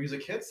their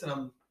music hits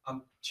and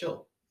I'm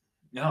chill.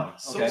 No.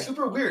 So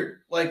super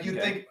weird. Like you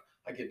think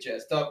I get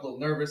jazzed up, a little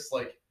nervous.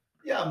 Like,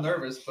 yeah, I'm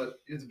nervous,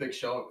 but it's a big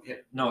show. Yeah,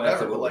 no, whatever.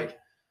 Absolutely. But like,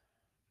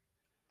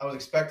 I was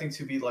expecting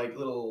to be like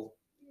little,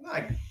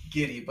 not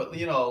giddy, but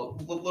you know,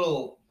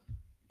 little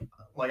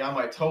like on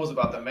my toes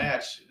about the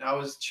match. And I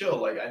was chill.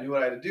 Like I knew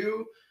what I had to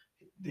do.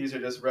 These are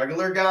just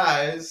regular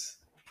guys,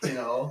 you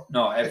know.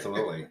 No,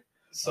 absolutely.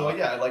 So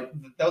yeah, like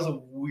that was a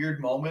weird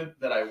moment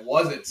that I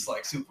wasn't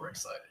like super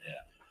excited.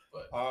 Yeah.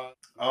 But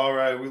all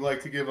right, we'd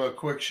like to give a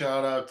quick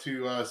shout out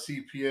to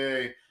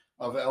CPA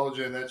of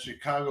Elgin, that's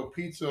Chicago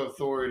Pizza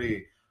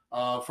Authority.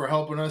 for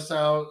helping us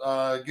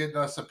out, getting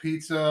us a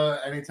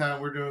pizza.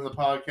 Anytime we're doing the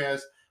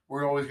podcast,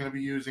 we're always going to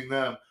be using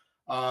them.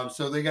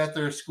 So they got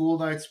their school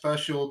night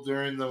special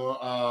during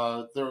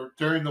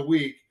the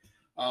week,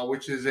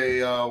 which is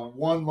a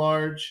one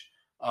large,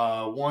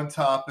 one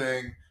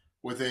topping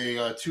with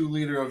a 2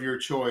 liter of your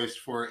choice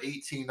for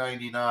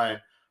 $18.99.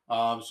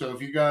 So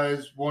if you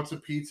guys want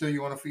some pizza,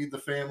 you want to feed the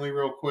family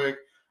real quick,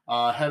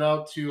 head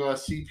out to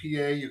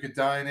CPA. You could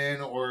dine in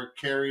or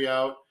carry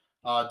out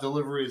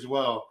delivery as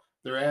well.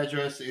 Their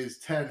address is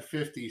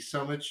 1050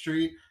 Summit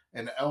Street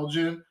in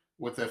Elgin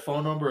with a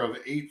phone number of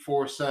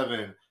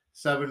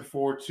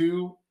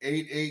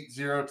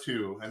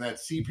 847-742-8802. And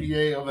that's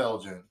CPA of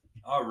Elgin.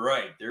 All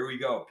right. There we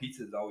go.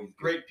 Pizza is always good.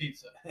 Great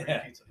pizza.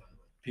 Pizza.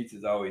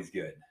 Pizza's always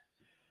good.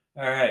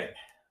 All right.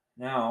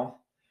 Now,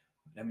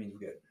 that means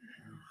good.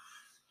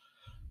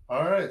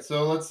 All right.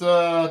 So let's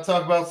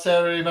talk about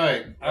Saturday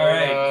night. All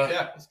right.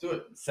 Yeah, let's do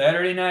it.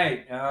 Saturday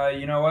night.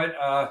 You know what?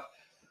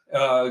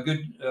 A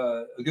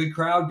good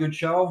crowd, good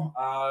show.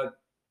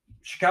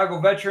 Chicago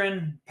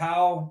veteran,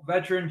 Powell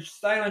veteran,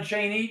 Styling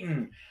Shane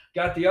Eaton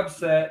got the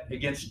upset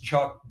against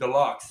Chuck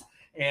Deluxe.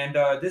 And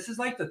this is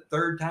like the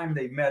third time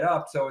they've met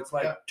up, so it's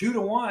like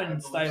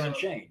 2-1 Styling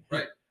Shane.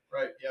 Right.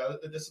 Yeah,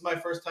 this is my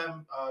first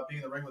time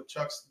being in the ring with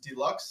Chuck's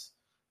Deluxe.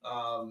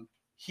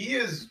 He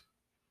is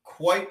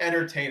quite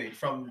entertaining.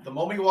 From the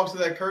moment he walks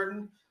through that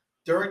curtain,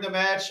 during the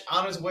match,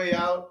 on his way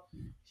out,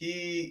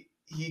 he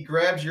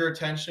grabs your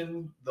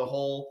attention the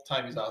whole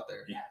time he's out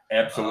there. Yeah,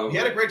 absolutely. He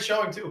had a great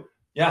showing too.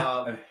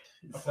 Yeah.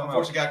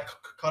 Unfortunately, got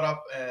caught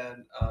up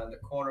in the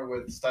corner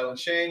with Styling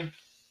Shane.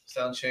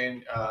 Styling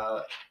Shane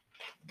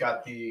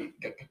got the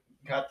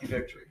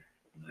victory.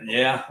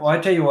 Yeah. Well, I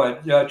tell you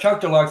what, Chuck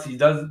Deluxe, he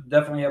does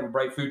definitely have a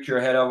bright future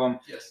ahead of him.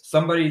 Yes.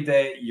 Somebody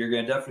that you're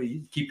going to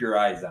definitely keep your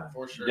eyes on.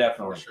 For sure.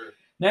 Definitely. For sure.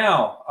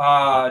 Now,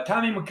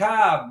 Tommy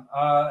McCobb,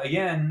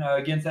 again,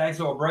 against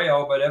Axel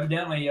Abreu, but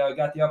evidently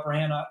got the upper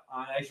hand on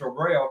Axel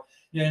Abreu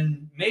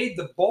and made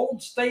the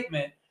bold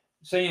statement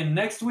saying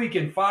next week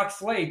in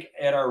Fox Lake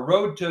at our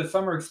Road to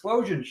Summer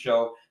Explosion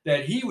show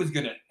that he was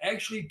going to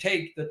actually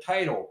take the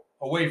title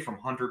away from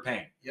Hunter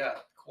Payne. Yeah,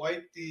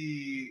 quite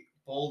the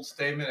bold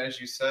statement, as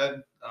you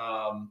said.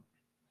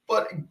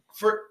 But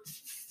for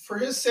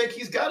his sake,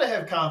 he's got to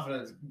have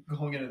confidence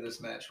going into this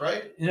match,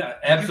 right? Yeah,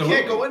 absolutely.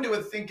 You can't go into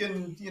it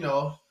thinking,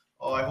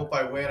 I hope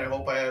I win. I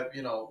hope I have,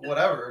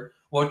 whatever.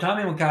 Well,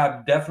 Tommy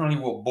McCobb definitely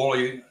will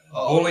bully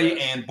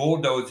and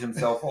bulldoze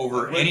himself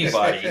over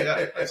anybody,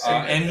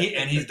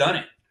 and he's done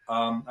it.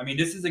 I mean,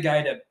 this is a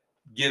guy that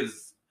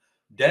gives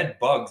dead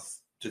bugs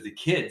to the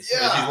kids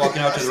as he's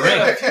walking out to the ring.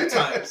 A few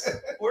times.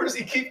 Where does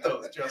he keep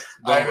those,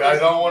 Justin? I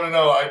don't want to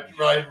know.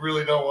 I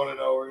really don't want to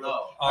know.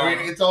 No. I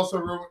mean, it's also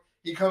rumored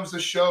he comes to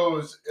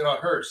shows in a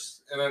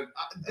hearse.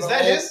 Is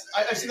that his?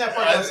 I've seen that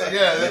part.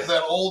 Yeah, that's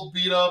that old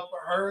beat up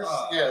hearse.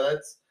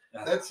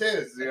 That's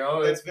his.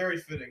 It's very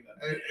fitting.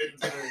 It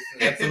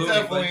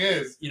definitely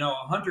is.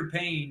 Hunter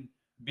Payne,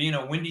 being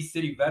a Windy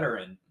City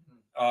veteran,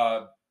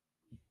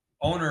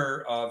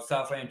 owner of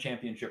Southland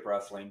Championship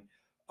Wrestling,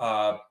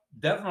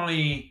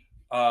 definitely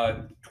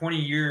 20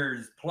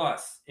 years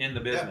plus in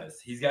the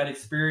business. Yeah. He's got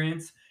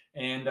experience.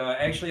 And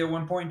actually, at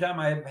one point in time,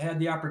 I had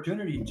the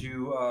opportunity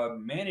to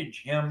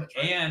manage him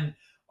and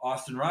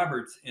Austin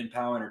Roberts in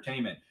POW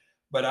Entertainment.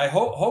 But I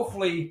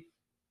hopefully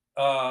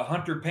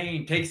Hunter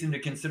Payne takes into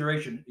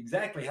consideration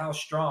exactly how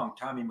strong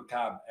Tommy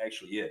McCobb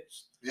actually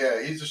is.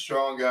 Yeah, he's a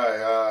strong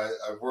guy.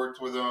 I've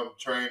worked with him,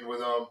 trained with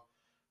him.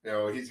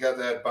 He's got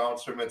that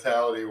bouncer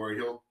mentality where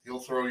he'll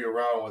throw you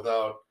around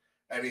without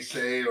any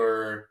say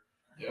or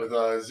with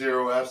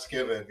 0 F's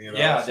given.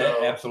 Yeah,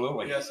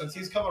 absolutely. Yeah, since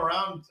he's come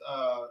around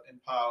in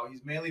POW,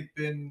 he's mainly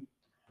been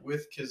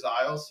with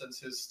Kazile since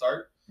his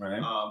start.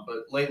 Right.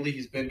 But lately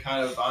he's been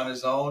kind of on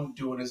his own,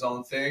 doing his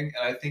own thing,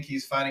 and I think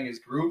he's finding his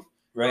groove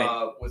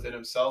within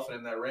himself and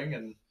in that ring.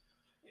 And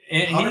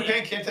Hunter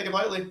Payne can't take it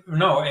lightly.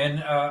 No,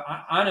 and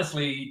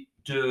honestly,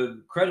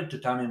 to credit to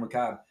Tommy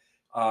McCobb,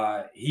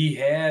 he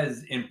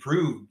has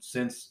improved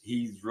since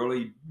he's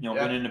really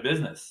been in the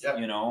business. Yep.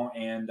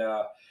 And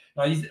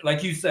he's,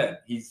 like you said,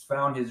 he's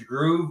found his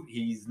groove.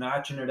 He's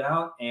notching it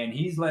out, and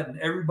he's letting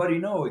everybody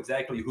know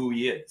exactly who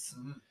he is.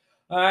 Mm-hmm.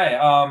 All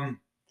right.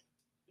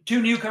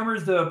 2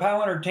 newcomers to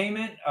POW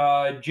Entertainment,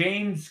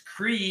 James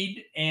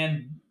Creed,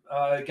 and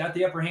got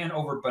the upper hand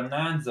over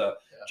Bonanza.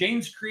 Yeah.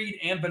 James Creed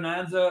and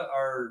Bonanza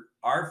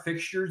are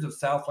fixtures of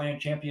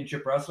Southland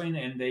Championship Wrestling,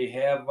 and they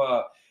have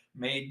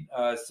made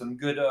some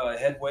good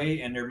headway,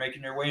 and they're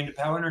making their way into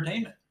POW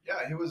Entertainment.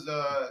 Yeah, he was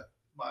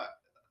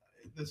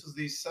this was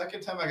the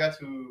second time I got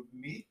to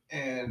meet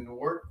and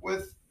work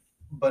with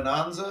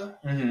Bonanza.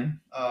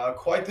 Mm-hmm.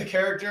 Quite the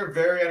character,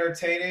 very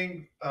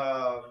entertaining,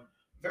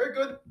 very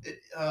good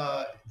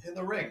in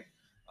the ring.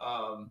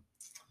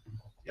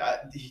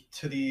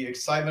 To the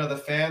excitement of the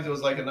fans, it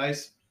was like a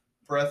nice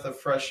breath of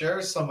fresh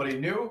air. Somebody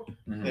new.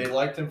 Mm-hmm. They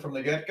liked him from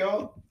the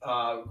get-go.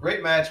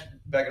 Great match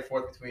back and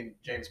forth between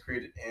James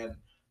Creed and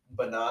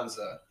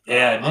Bonanza.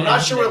 Yeah, I'm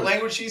not sure what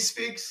language he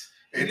speaks.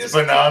 It's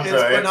Bonanza.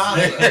 It's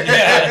Bonanza.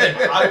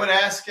 Yeah. I would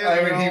ask him.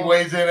 I mean, he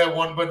weighs in at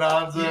one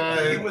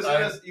Bonanza.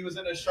 He was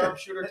in a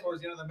sharpshooter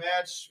towards the end of the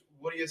match.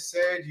 What do you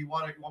say? Do you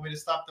want me to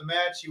stop the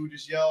match? He would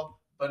just yell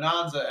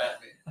Bonanza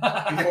at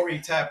me before he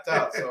tapped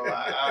out. So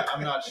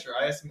I'm not sure.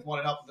 I asked him if he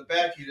wanted help in the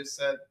back. He just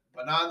said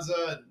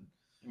Bonanza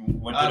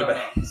and went to the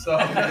back. So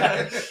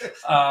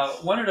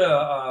one of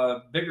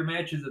the bigger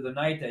matches of the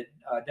night that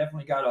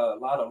definitely got a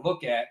lot of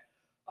look at.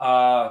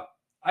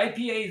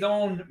 IPA's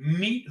own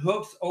Meat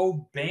Hooks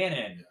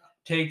O'Bannon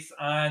takes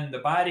on the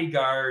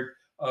bodyguard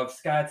of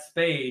Scott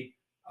Spade,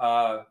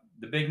 the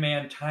big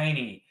man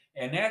Tiny,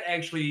 and that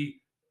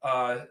actually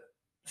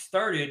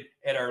started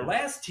at our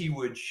last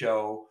T-Wood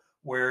show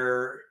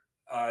where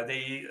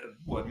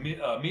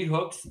Meat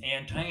Hooks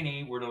and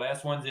Tiny were the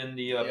last ones in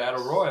the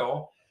Battle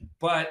Royal,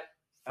 but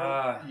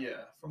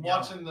from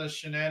watching the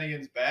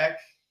shenanigans back,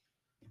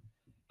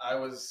 I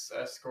was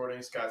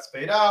escorting Scott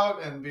Spade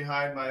out, and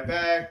behind my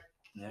back,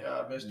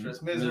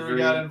 Mistress Misery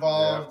got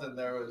involved, and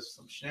there was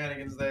some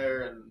shenanigans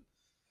there, and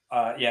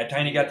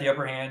Tiny got the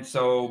upper hand.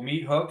 So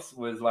Meat Hooks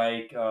was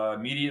like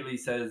immediately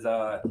says,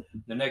 the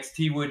next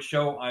T-Wood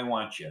show, I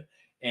want you,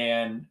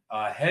 and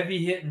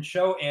heavy hitting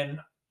show, and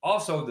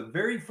also the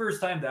very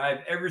first time that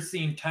I've ever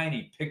seen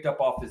Tiny picked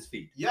up off his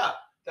feet. Yeah.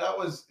 That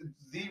was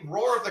the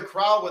roar of the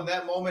crowd when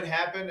that moment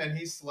happened, and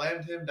he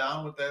slammed him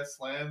down with that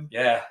slam.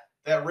 Yeah.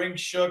 That ring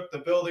shook, the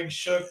building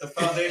shook, the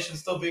foundation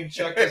still being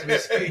checked as we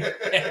speak.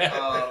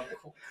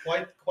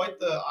 Quite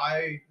the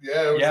eye.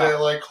 Yeah, it was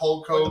that like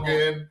Hulk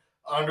Hogan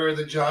Andre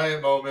the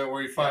Giant moment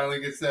where he finally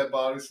gets that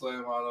body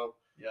slam on him.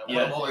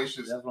 Yeah, the place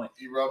just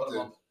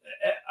erupted.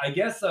 I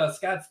guess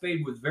Scott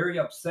Spade was very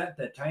upset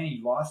that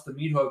Tiny lost the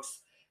Meat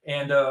Hooks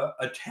and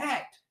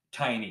attacked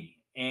Tiny,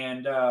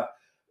 and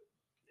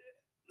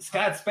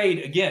Scott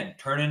Spade again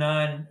turning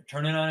on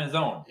his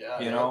own.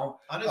 You know,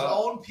 on his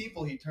own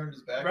people, he turned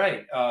his back.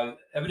 Right.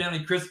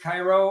 Evidently, Chris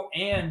Cairo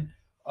and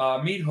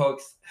Meat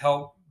Hooks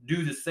helped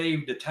do the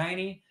save to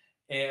Tiny,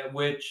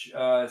 which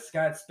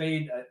Scott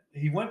Spade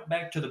he went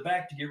back to the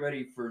back to get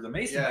ready for the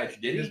Mason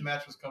match. Did he? His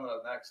match was coming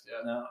up next.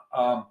 Yeah.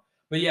 No.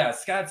 But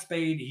Scott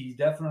Spade, he's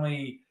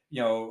definitely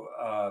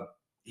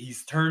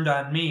he's turned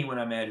on me when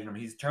I managed him.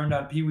 He's turned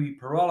on Pee Wee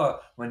Perella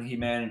when he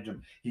managed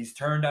him. He's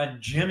turned on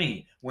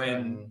Jimmy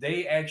when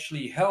they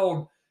actually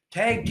held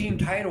tag team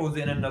titles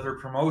in another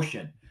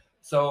promotion.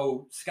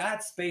 So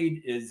Scott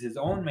Spade is his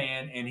own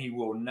man, and he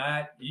will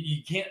not.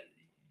 You can't.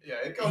 Yeah,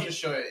 it goes to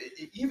show you.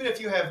 Even if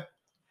you have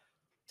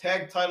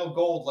tag title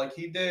gold like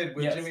he did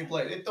with Jimmy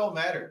Blade, it don't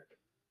matter.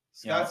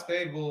 Scott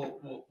Spade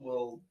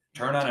will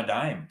turn on a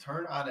dime.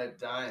 Turn on a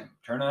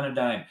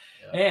dime.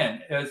 Yeah.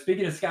 And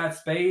speaking of Scott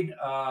Spade,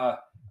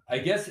 I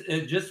guess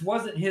it just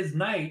wasn't his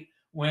night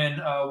when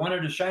one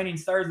of the shining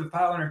stars of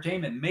Pile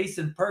Entertainment,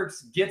 Mason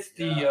Perks, gets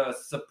the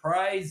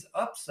surprise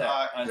upset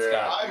on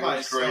Scott. I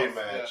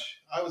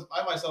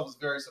myself was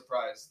very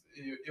surprised.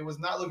 It was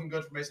not looking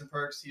good for Mason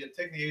Perks. He had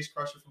taken the Ace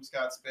Crusher from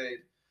Scott Spade,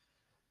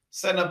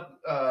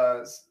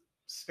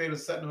 Spade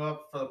was setting him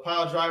up for the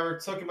pile driver.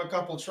 Took him a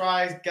couple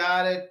tries,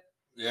 got it.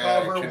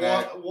 Cover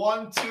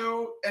 1,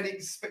 2, and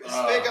Spade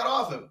got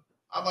off him.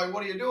 I'm like,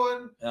 what are you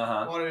doing?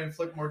 Wanted to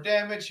inflict more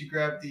damage. He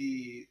grabbed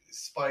the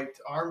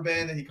spiked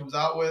armband that he comes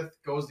out with,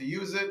 goes to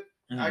use it.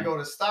 I go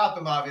to stop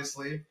him,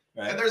 obviously.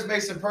 Right. And there's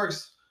Mason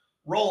Perks.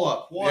 Roll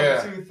up.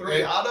 1, 2,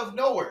 3, out of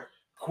nowhere.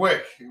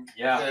 Quick.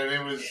 Yeah. And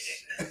it was...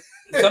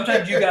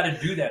 Sometimes you got to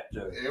do that,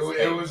 too.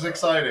 It was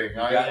exciting.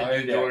 I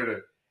enjoyed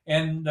it.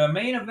 And the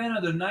main event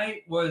of the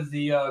night was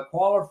the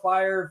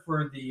qualifier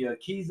for the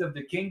Keys of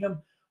the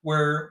Kingdom,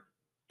 where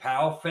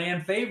PAL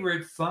fan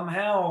favorites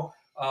somehow...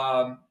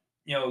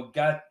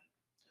 got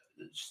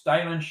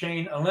Styling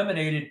Shane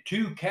eliminated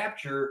to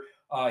capture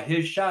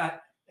his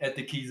shot at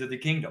the Keys of the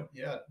Kingdom.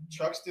 Yeah,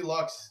 Chucks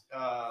Deluxe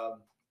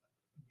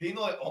being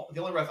the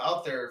only ref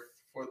out there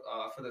for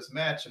this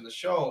match and the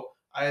show.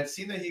 I had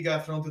seen that he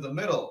got thrown through the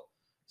middle,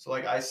 so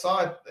I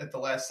saw it at the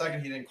last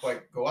second. He didn't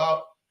quite go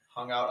out,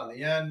 hung out on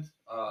the end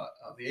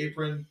of the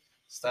apron.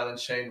 Styling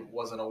Shane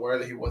wasn't aware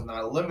that he was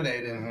not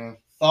eliminated.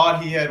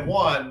 Thought he had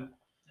won,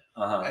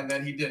 and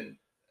then he didn't.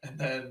 And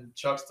then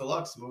Chucks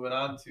Deluxe moving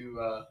on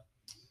to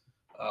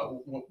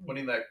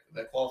winning that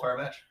qualifier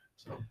match.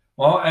 So.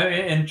 Well,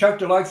 and Chuck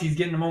Deluxe, he's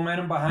getting the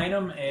momentum behind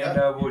him, and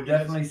we'll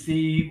definitely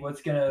see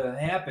what's going to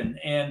happen.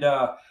 And,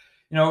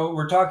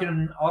 we're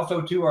talking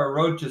also to our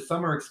Road to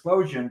Summer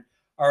Explosion.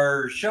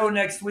 Our show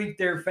next week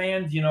there,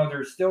 fans,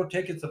 there's still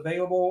tickets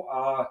available.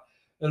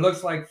 It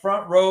looks like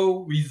front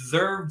row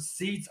reserved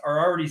seats are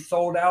already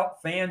sold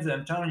out. Fans,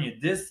 I'm telling you,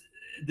 this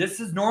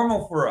is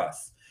normal for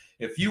us.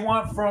 If you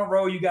want front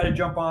row, you got to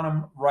jump on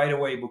them right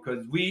away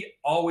because we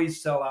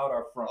always sell out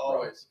our front row.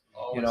 Always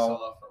sell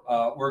out front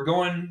row. We're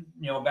going,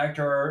 back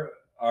to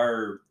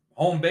our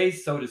home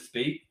base, so to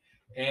speak.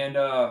 And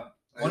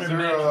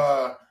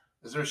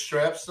is there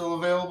straps still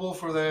available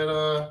for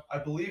that? I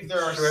believe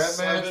there are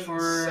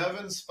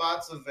seven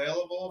spots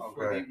available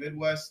for the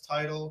Midwest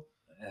title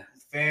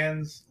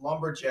fans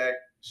lumberjack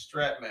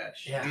strap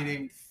match.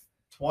 Meaning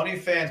 20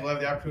 fans will have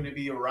the opportunity to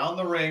be around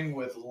the ring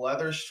with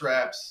leather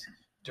straps.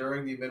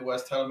 during the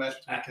Midwest title match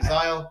between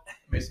Kazile and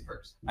Mason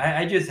Perks.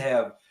 I just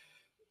have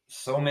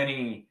so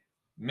many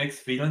mixed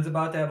feelings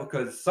about that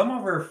because some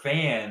of our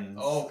fans,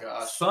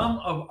 some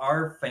of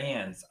our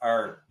fans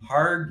are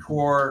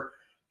hardcore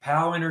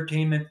POW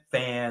Entertainment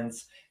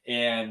fans,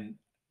 and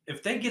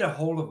if they get a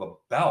hold of a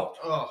belt,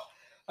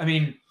 I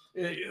mean,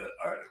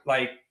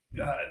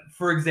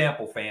 for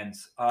example,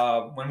 fans,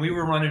 when we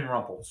were running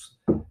Rumples,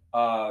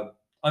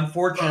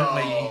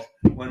 unfortunately,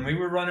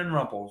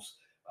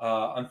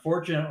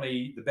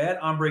 the Bad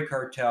Hombre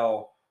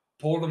Cartel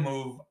pulled a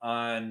move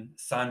on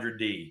Sandra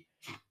D.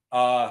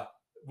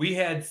 We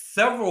had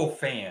several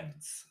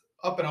fans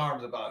up in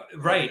arms about it.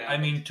 Right. I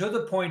mean, to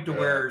the point to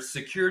where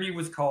security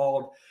was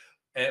called.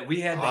 We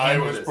had to I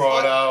was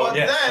brought out.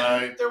 But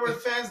then there were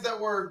fans that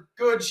were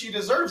good. She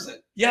deserves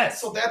it.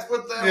 Yes. So that's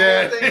what the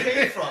whole thing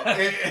came from.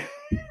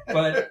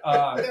 But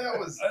that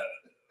was.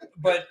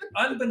 But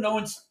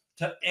unbeknownst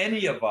to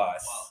any of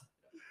us,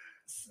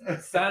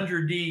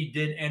 Sandra D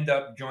did end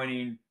up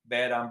joining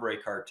Bad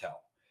Hombre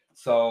Cartel.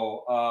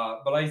 So,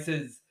 but like I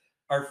says,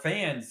 our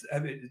fans, I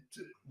mean,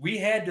 we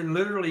had to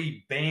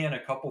literally ban a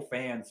couple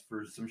fans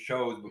for some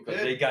shows because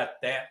they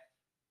got that,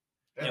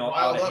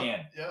 out of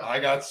hand. Yeah. I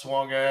got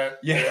swung at.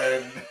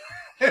 Yeah.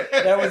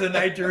 That was a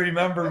night to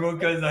remember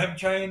because I'm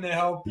trying to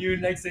help you.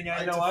 Next thing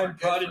I know, I'm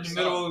caught in the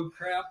middle of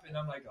crap, and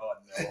I'm like, oh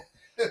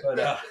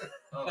no.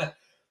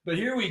 But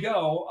here we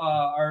go.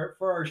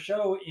 For our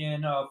show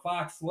in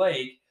Fox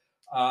Lake,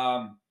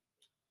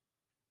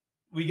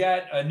 we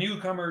got a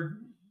newcomer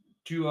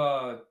to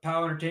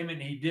POW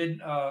Entertainment. He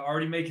did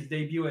already make his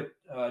debut at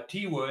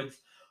T Woods.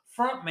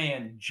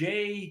 Frontman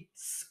Jay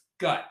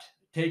Scott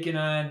taking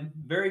on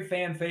very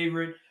fan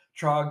favorite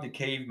Trog the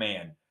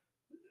Caveman.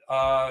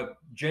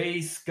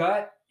 Jay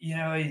Scott, he's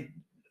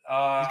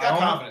got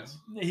confidence.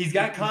 He's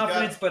got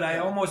confidence, but I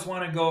almost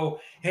want to go,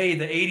 hey,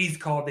 the 80s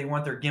called, they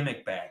want their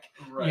gimmick back.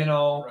 Right,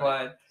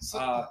 but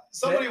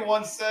somebody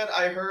once said,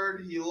 I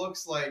heard he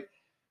looks like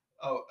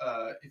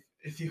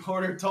if you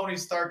ordered Tony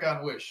Stark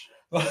on Wish.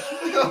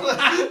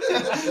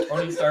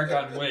 Tony Stark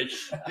on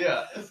Wish.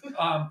 Yeah.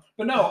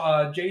 But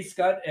no, Jay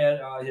Scott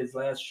at his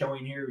last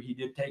showing here, he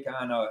did take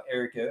on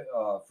Eric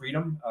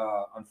Freedom.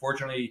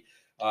 Unfortunately,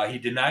 he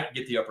did not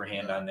get the upper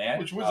hand on that.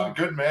 Which was a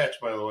good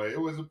match, by the way.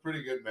 It was a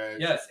pretty good match.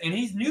 Yes, and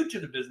he's new to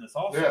the business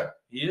also. Yeah.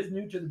 He is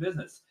new to the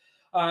business.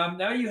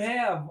 Now you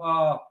have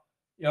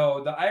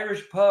the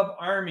Irish Pub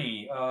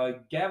Army,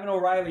 Gavin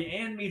O'Reilly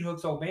and Meat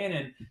Hooks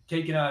O'Bannon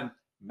taking on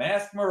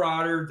Masked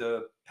Marauder,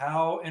 the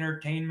POW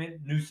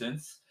Entertainment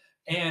nuisance,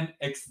 and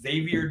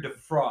Xavier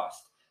DeFrost.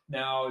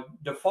 Now,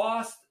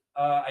 DeFrost,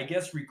 I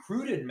guess,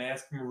 recruited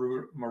Masked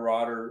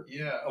Marauder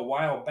a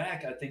while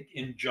back. I think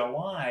in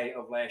July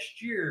of last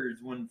year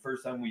is when the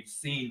first time we've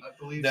seen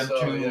them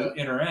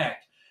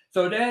interact.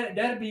 So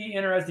that'd be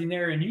interesting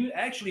there. And you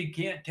actually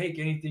can't take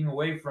anything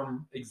away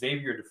from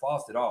Xavier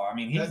DeFrost at all. I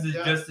mean, he's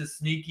just as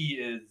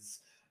sneaky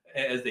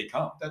as they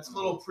come. That's a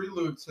little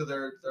prelude to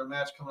their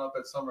match coming up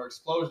at Summer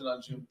Explosion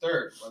on June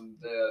 3rd when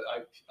the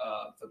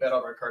Bad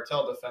Hombre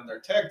Cartel defend their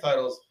tag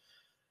titles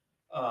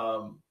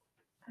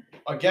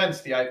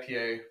against the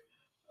IPA,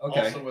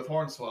 also with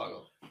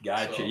Hornswoggle.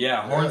 Gotcha. So,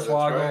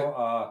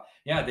 Hornswoggle.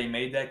 Right. They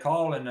made that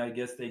call, and I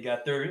guess they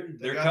got their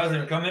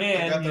cousin coming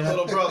in. They got their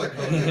little brother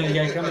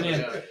coming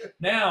in.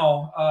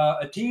 Now,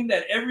 a team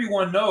that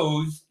everyone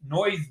knows,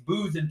 Noise,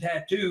 Booze, and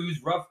Tattoos,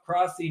 Rough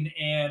Crossing,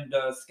 and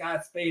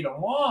Scott Spade,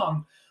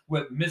 along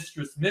with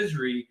Mistress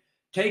Misery,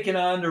 taking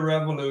on the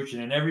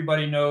Revolution. And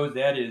everybody knows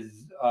that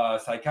is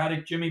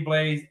Psychotic Jimmy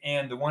Blaze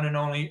and the one and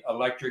only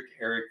Electric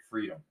Eric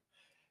Freedom.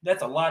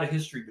 That's a lot of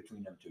history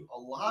between them two. A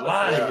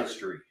lot of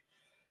history.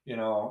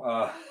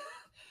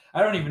 I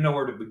don't even know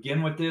where to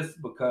begin with this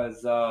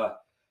because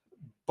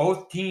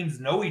both teams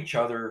know each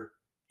other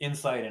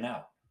inside and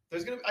out. I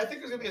think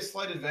there's gonna be a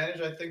slight advantage.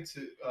 I think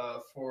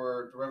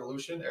for the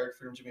Revolution, Eric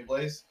Freedom, Jimmy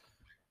Blaze.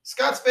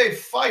 Scott Spade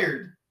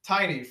fired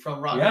Tiny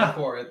from Rock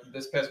Hardcore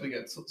this past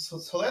weekend,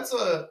 so that's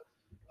an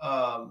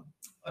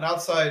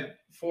outside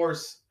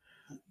force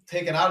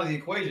taken out of the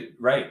equation,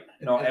 right?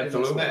 No,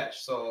 absolutely. In this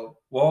match. So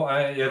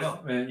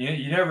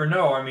you never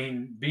know. I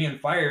mean, being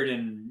fired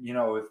and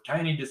if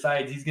Tiny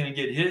decides he's going to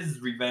get his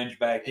revenge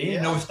back, there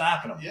ain't no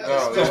stopping him. Yeah,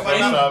 there's no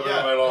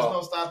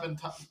stopping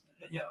Tiny.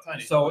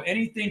 So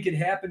anything could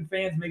happen.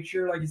 Fans, make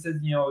sure, like you said,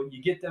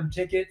 you get them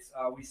tickets.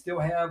 We still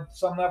have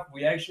some left.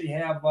 We actually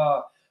have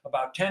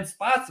about 10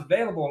 spots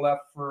available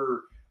left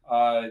for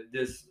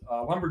this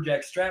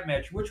lumberjack strap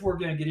match, which we're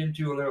going to get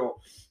into a little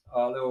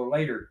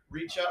later.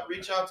 Reach out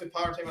to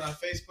POW Entertainment on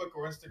Facebook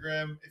or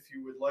Instagram if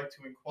you would like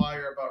to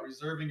inquire about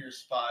reserving your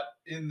spot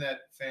in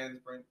that fans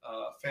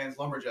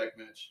lumberjack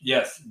match.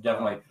 Yes,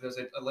 definitely. There's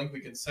a link we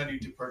can send you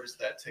to purchase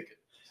that ticket.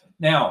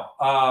 Now,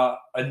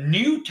 a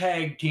new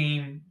tag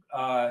team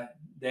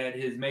that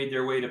has made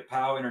their way to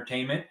POW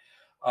Entertainment,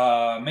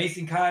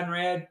 Mason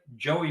Conrad,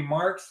 Joey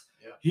Marks,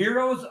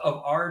 heroes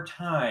of our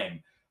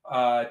time,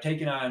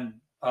 taking on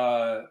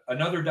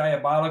another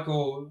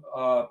diabolical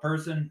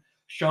person,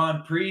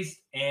 Sean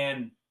Priest,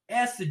 and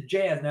Acid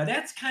Jazz. Now,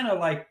 that's kind of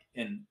like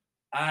an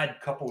odd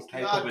couple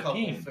type of a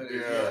team.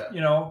 Yeah.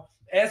 You know,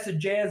 Acid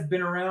Jazz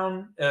been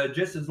around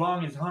just as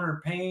long as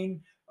Hunter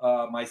Payne,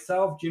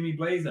 myself, Jimmy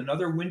Blaze,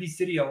 another Windy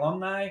City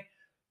alumni.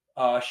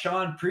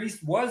 Sean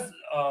Priest was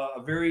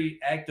a very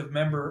active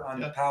member on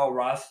the POW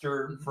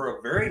roster for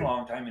a very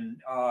long time,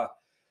 and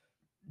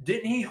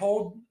didn't he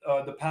hold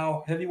the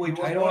POW heavyweight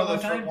title at one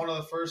time? One of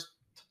the first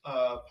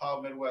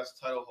POW Midwest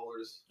title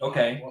holders.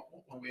 Okay.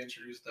 When we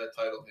introduced that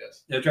title,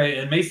 yes. That's right.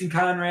 And Mason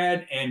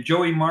Conrad and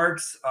Joey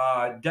Marks,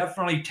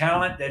 definitely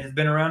talent that has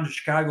been around the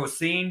Chicago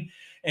scene.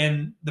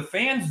 And the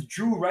fans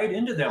drew right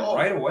into them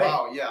right away.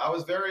 Wow, yeah. I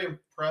was very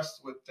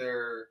impressed with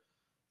their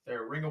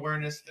ring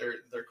awareness,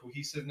 their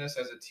cohesiveness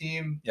as a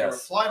team. They were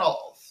flying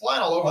all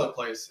over the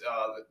place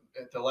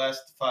at the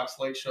last Fox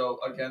Lake show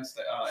against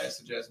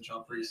Acid Jazz and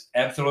Sean Priest.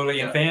 Absolutely.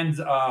 And fans,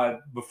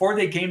 before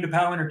they came to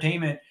POW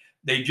Entertainment,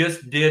 they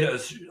just did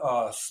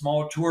a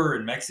small tour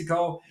in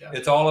Mexico. Yeah.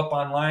 It's all up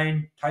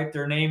online. Type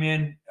their name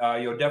in.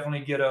 You'll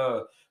definitely get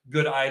a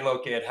good eye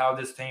look at how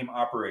this team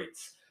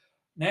operates.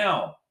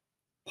 Now,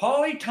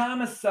 Paulie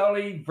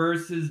Tomaselli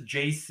versus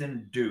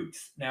Jason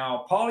Dukes.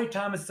 Now, Paulie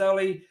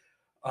Tomaselli,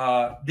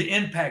 the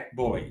Impact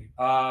Bully,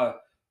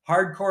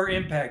 Hardcore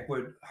Impact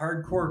with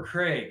Hardcore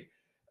Craig,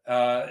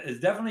 is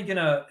definitely going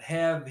to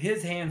have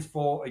his hands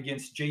full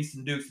against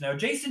Jason Dukes. Now,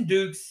 Jason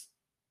Dukes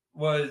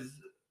was,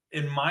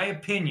 in my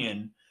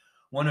opinion,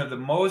 one of the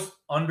most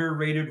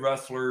underrated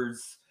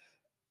wrestlers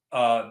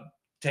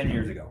 10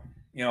 years ago.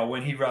 You know,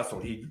 when he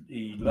wrestled,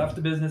 he left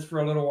the business for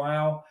a little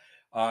while.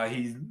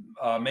 He's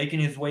making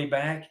his way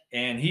back,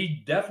 and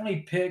he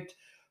definitely picked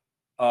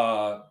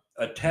a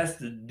test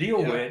to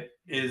deal with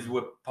is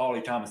with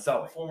Paulie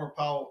Tomaselli. Former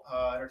POW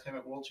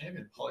Entertainment World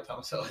Champion, Paulie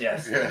Tomaselli.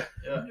 Yes. Yeah.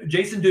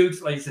 Jason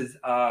Dukes, like he says,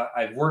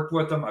 I've worked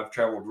with him. I've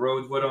traveled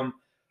roads with him.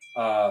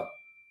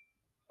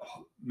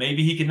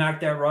 Maybe he can knock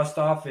that rust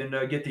off and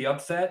get the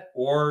upset,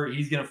 or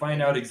he's going to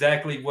find out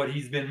exactly what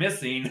he's been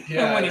missing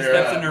when he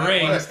steps in the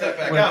ring with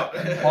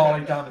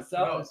Paulie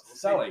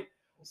Tomaselli.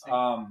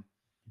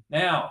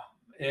 Now,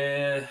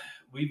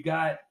 we've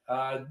got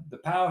the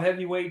POW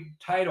heavyweight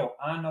title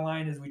on the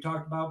line, as we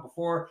talked about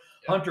before.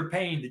 Hunter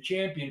Payne, the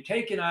champion,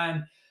 taking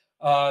on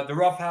the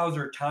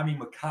roughhouser Tommy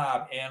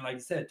McCobb. And like I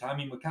said,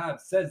 Tommy McCobb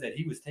says that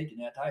he was taking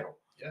that title.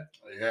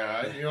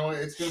 Yeah. You know,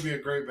 it's going to be a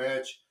great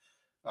match.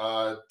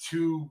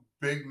 Two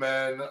big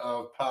men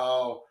of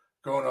POW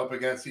going up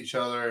against each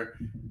other.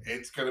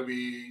 It's going to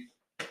be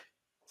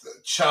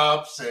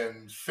chops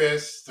and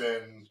fists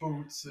and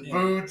boots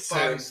and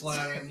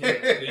slamming.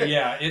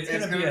 It's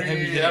going to be a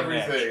heavy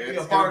everything. Match.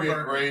 It's going to be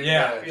a great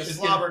match. It's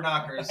slobber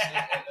knockers.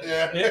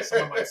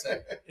 Someone might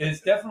say.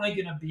 It's definitely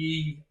going to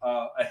be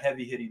a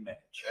heavy hitting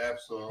match.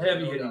 Absolutely,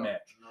 heavy hitting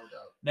match. No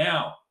doubt.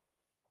 Now,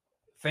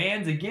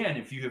 fans, again,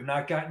 if you have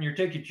not gotten your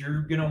ticket,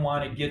 you're going to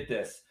want to get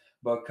this,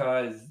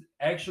 because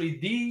actually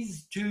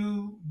these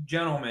two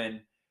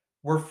gentlemen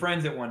were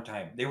friends at one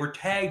time. They were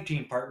tag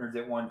team partners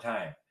at one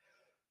time.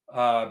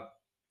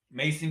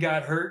 Mason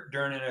got hurt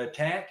during an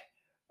attack,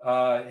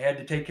 had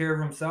to take care of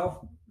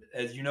himself.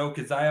 As you know,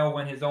 Kazile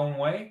went his own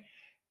way.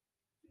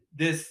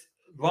 This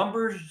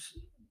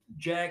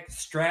lumberjack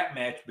strap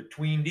match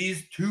between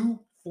these two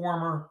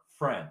former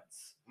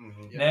friends.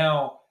 Mm-hmm.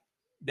 Now,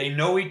 they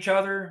know each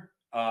other,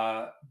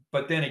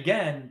 but then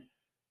again,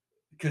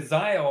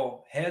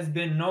 Kazile has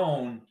been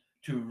known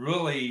to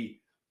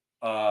really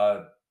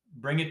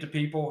bring it to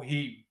people.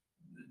 He,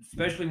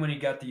 especially when he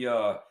got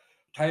the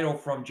title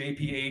from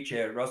JPH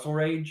at Wrestle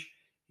Rage,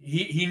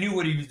 he knew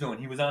what he was doing.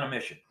 He was on a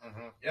mission.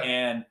 Mm-hmm.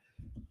 And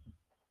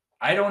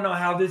I don't know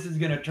how this is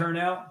going to turn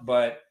out,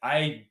 but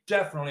I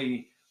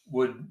definitely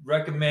would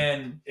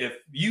recommend, if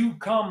you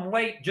come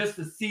late just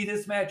to see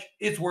this match,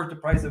 it's worth the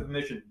price of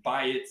admission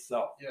by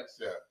itself. Yes.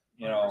 Yeah.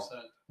 You know,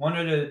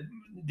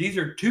 these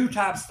are two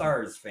top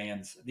stars,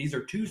 fans. These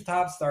are two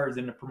top stars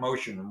in the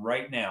promotion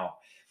right now,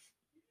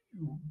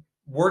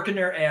 working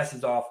their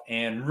asses off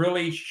and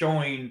really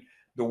showing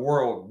the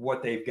world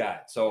what they've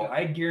got. So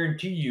I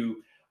guarantee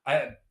you,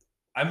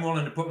 I'm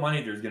willing to put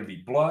money. There's going to be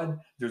blood.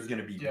 There's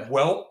going to be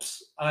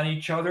whelps on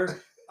each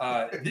other.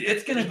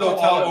 It's going to go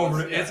all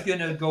over. It's going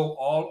to go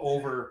all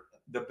over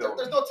the building.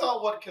 There's no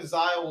telling what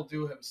Kazile will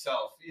do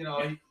himself. You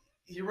know,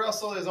 he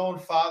wrestled his own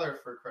father,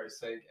 for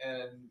Christ's sake,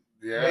 and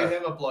made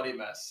him a bloody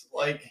mess.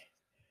 Like,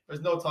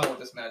 there's no telling with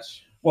this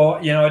match.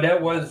 Well, you know, that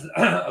was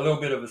a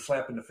little bit of a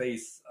slap in the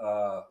face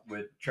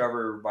with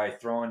Trevor by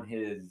throwing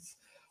his.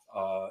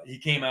 He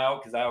came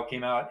out, Kazile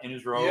came out in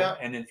his robe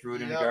and then threw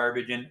it in the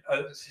garbage, and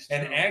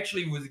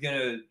actually was going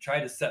to try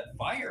to set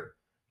fire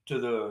to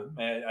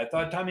the. I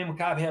thought Tommy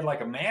McCobb had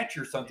like a match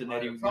or something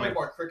that he was probably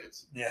more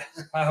crickets. Yeah,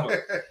 probably.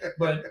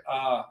 But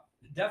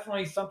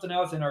definitely something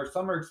else in our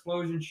Summer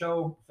Explosion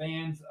show,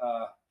 fans.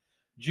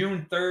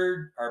 June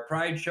 3rd, our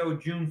Pride show,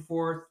 June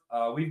 4th.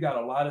 We've got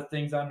a lot of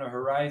things on the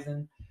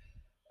horizon.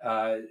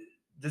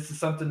 This is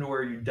something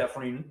where you're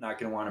definitely not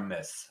going to want to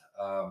miss.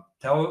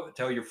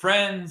 Tell your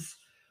friends,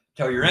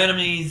 tell your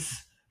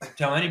enemies,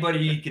 tell anybody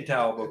you can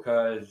tell,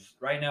 because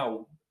right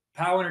now,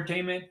 POW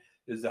Entertainment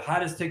is the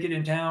hottest ticket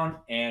in town,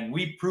 and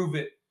we prove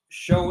it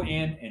show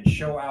in and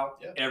show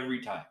out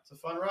every time. It's a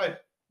fun ride.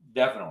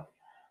 Definitely.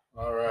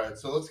 All right,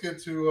 so let's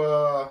get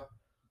to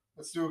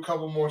let's do a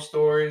couple more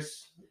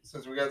stories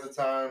since we got the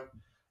time.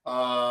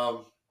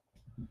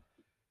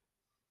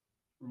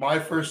 My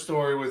first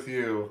story with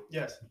you,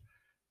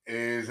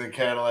 is in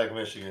Cadillac,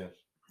 Michigan.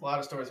 A lot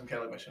of stories from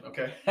Cadillac, Michigan.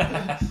 Okay.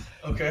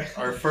 Okay.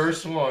 Our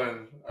first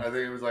one, I think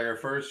it was like our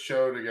first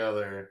show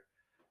together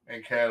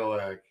in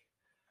Cadillac.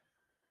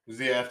 It was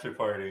the after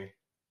party,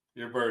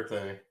 your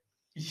birthday.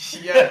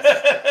 Yes. Yep.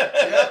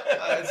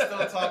 I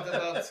still talked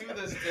about to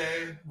this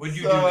day. What'd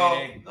you do,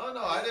 Mayday? No,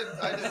 I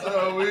didn't. I did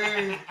So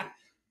nothing.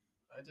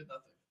 I did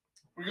nothing.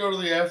 We go to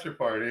the after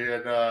party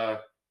and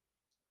at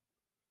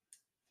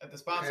the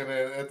sponsor.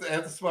 And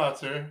at the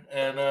sponsor,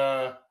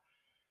 and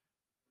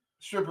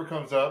stripper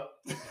comes up.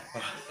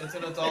 It's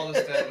an adult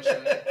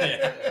establishment.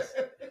 Yes.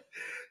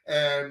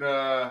 And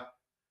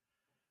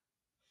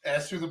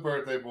asks who the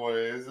birthday boy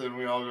is, and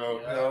we all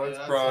go, no, it's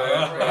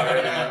Brian.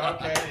 Yeah,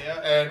 okay, yeah.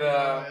 And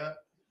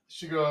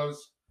she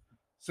goes,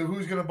 so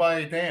who's gonna buy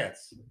a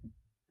dance?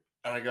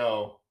 And I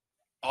go,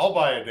 I'll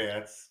buy a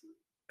dance,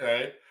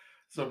 right?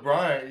 So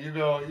Brian, you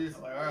go, you,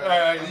 like, all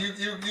right, you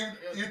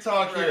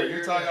talk here,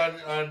 you talk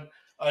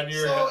on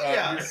your.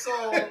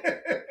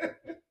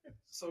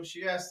 So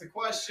she asked the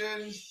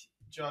question.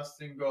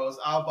 Justin goes,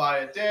 I'll buy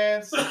a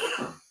dance. I'm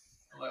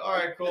like, all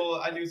right,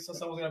 cool. I knew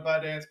someone was gonna buy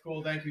a dance.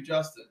 Cool, thank you,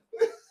 Justin.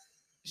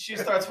 She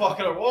starts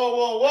walking over.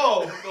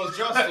 Whoa! Goes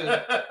Justin.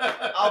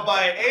 I'll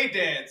buy a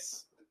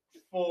dance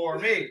for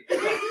me.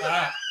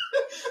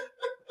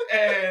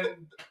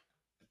 And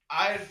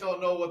I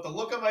don't know what the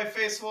look on my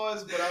face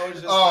was, but I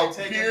was just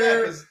taking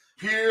it back.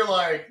 Pure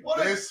like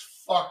this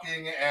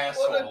fucking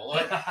asshole.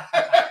 Like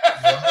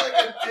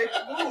a dick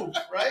move,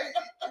 right?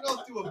 You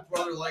don't do a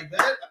brother like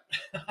that,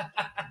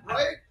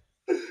 right?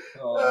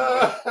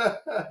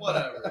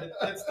 Whatever.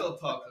 It's still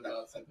talked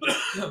about. Like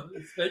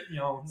you said,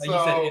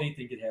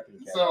 anything could happen.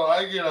 So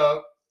I get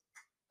up,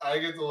 I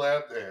get the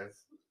lap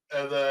dance,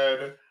 and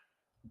then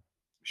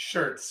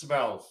shirt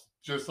smells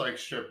just like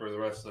stripper the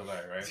rest of the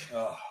night, right?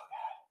 Oh.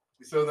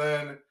 So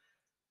then,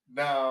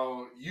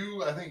 now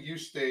I think you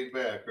stayed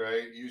back,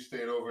 right? You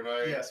stayed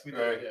overnight. Yes, we did.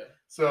 Right? Yeah.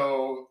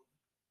 So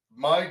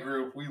my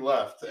group, we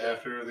left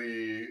after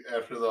the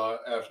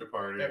after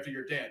party. After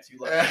your dance, you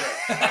left.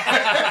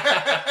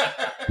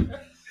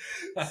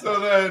 So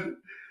then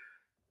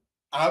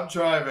I'm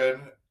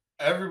driving.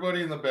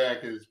 Everybody in the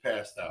back is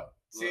passed out.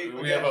 See,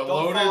 we have a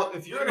loaded.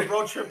 If you're on a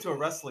road trip to a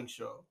wrestling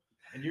show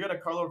and you got a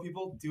carload of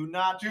people, do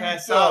not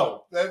pass out.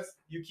 out. That's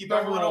you keep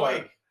everyone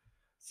awake.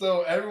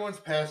 So everyone's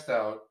passed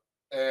out,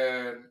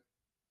 and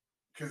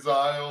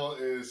Kazile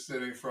is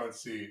sitting front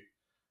seat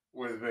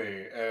with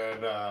me,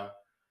 and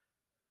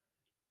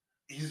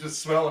he's just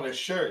smelling his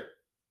shirt.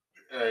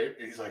 Right?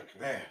 He's like,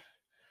 man,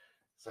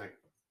 it's like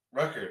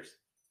Rutgers.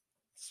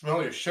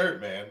 Smell your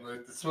shirt, man.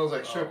 It smells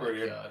like stripper.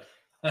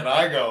 And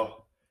I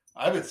go,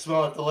 I've been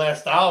smelling it the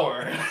last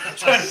hour.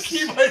 Trying to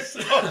keep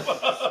myself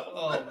up.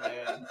 Oh,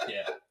 man.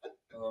 Yeah.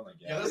 Oh, my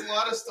God. Yeah, there's a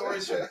lot of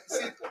stories. See,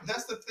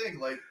 that's the thing.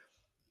 Like,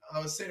 I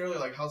was saying earlier,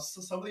 like how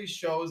some of these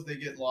shows, they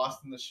get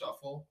lost in the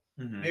shuffle.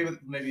 Mm-hmm.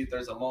 Maybe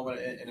there's a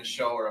moment in a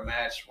show or a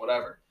match,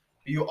 whatever.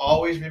 But you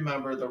always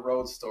remember the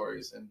road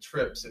stories and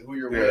trips and who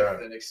you're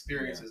with and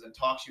experiences and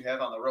talks you have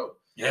on the road.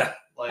 Yeah.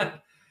 Like,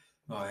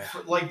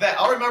 like that.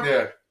 I'll remember.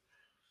 Yeah.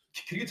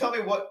 Can you tell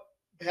me what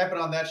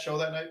happened on that show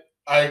that night?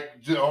 I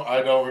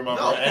don't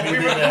remember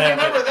anything that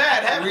happened. Remember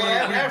that.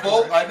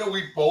 I know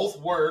we both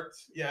worked.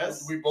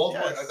 Yes. We both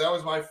worked. That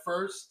was my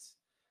first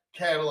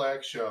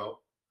Cadillac show.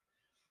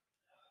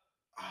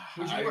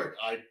 Who'd you work?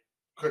 I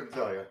couldn't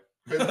tell you.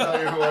 Couldn't tell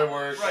you who I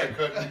worked. Right. I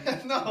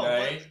couldn't. No.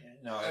 Right?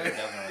 No,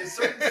 definitely. There's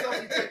certain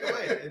stuff you take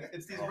away.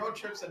 It's these road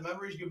trips and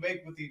memories you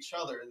make with each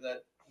other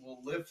that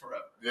will live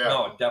forever. Yeah.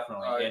 No,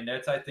 definitely. And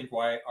that's, I think,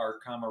 why our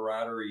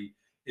camaraderie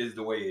is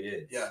the way it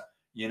is. Yeah.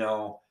 You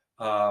know,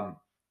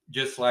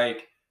 just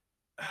like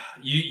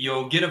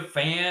you'll get a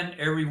fan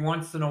every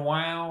once in a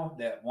while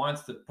that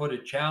wants to put a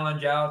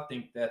challenge out,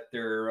 think that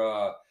they're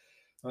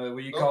what do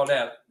you call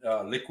that?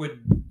 Liquid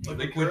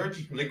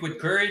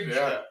courage.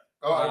 Yeah.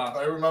 Oh,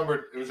 I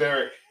remember. It was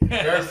Eric.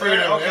 Eric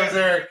Freedom. Okay. It was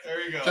Eric.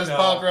 There you go. Just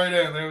popped right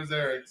in. There was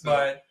Eric. So.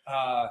 But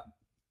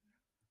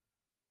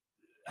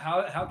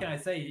how can I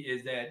say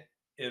is that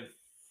if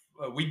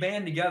we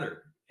band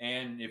together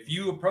and if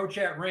you approach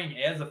that ring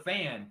as a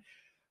fan,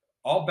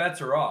 all bets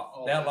are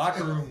off. That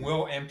locker room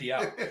will empty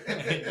out.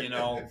 You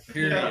know,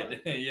 period.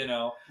 Yeah. You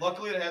know.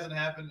 Luckily, it hasn't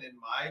happened in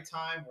my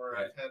time where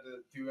I've had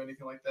to do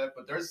anything like that.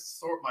 But there's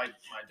my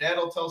dad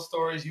will tell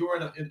stories. You were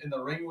in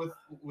the ring with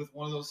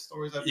one of those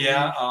stories. I believe.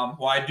 Yeah.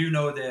 Well, I do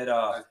know that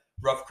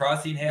Rough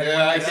Crossing had one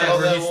like that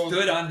where he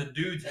stood on the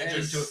dude's head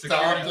until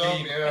security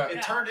came. Yeah.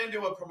 It turned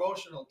into a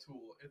promotional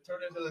tool. It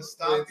turned into the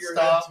stop your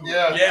head tool.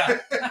 Yeah.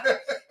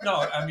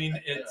 No, I mean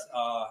it's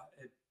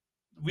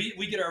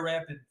we get our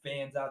rapid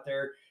fans out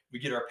there. We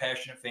get our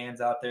passionate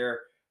fans out there.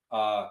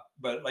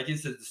 But like you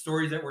said, the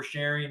stories that we're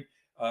sharing,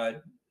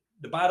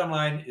 the bottom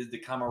line is the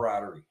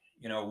camaraderie.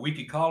 You know, we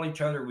could call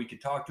each other, we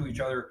could talk to each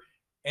other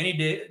any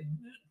day,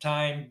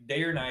 time,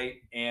 day or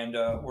night, and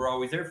we're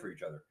always there for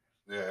each other.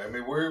 Yeah, I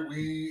mean,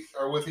 we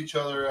are with each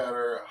other at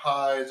our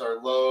highs,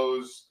 our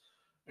lows.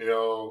 You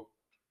know,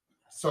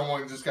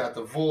 someone just got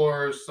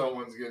divorced,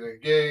 someone's getting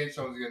engaged,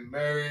 someone's getting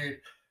married,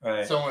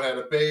 right. Someone had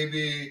a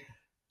baby.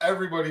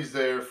 Everybody's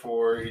there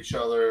for each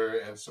other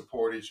and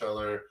support each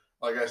other.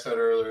 Like I said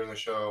earlier in the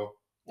show,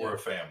 we're a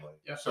family.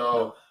 Yeah.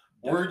 So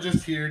we're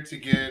just here to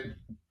get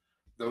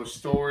those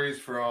stories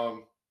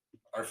from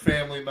our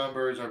family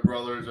members, our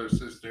brothers, our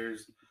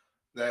sisters,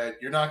 that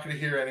you're not going to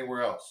hear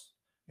anywhere else.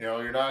 You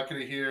know, you're not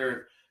going to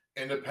hear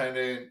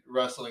independent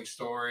wrestling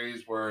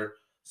stories where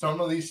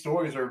some of these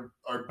stories are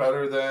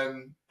better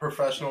than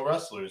professional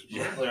wrestlers.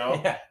 You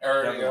know,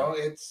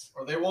 or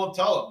they won't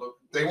tell them, but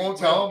they won't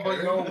tell them. But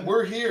you know,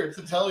 we're here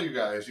to tell you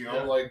guys. You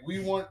know, like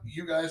we want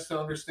you guys to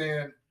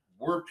understand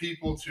we're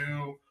people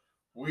too.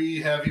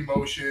 We have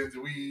emotions.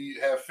 We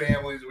have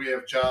families. We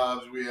have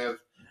jobs. We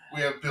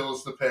have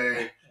bills to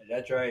pay.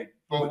 That's right.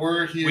 But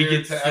we're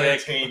here to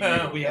entertain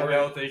you. We have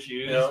health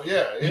issues.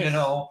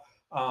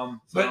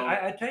 But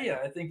I tell you,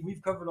 I think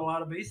we've covered a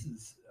lot of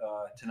bases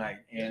tonight.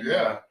 And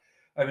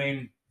I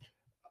mean,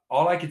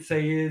 all I could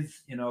say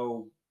is, you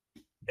know,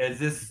 as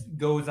this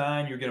goes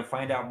on, you're going to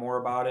find out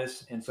more about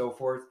us and so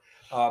forth.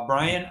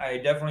 Brian, I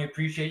definitely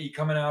appreciate you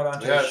coming out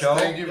onto the show.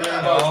 Thank you very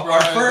much,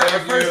 Brian. Our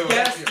first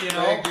guest, you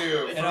know. Thank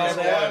you. And all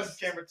that.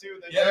 Camera 2.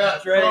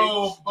 That's right.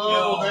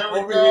 Boom, there we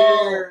over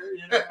go. Here,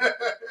 you know.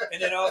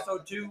 And then also,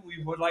 too,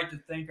 we would like to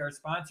thank our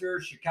sponsor,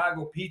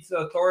 Chicago Pizza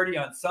Authority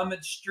on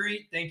Summit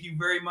Street. Thank you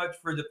very much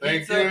for the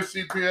pizza. Thank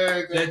you,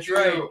 CPA. That's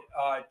right.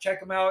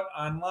 Check them out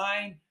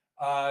online.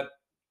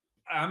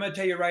 I'm going to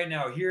tell you right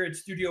now, here at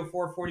Studio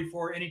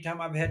 444, anytime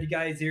I've had the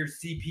guys here,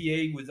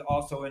 CPA was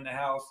also in the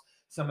house.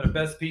 Some of the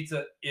best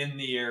pizza in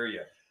the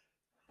area.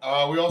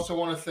 We also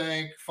want to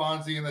thank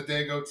Fonzie and the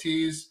Dago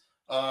Tees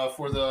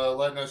for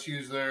letting us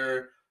use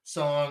their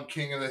song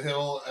King of the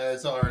Hill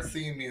as our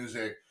theme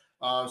music.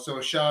 So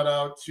a shout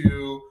out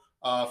to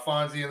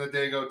Fonzie and the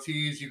Dago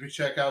Tees. You can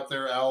check out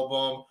their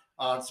album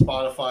on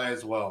Spotify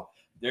as well.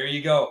 There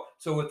you go.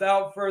 So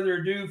without further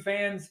ado,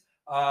 fans,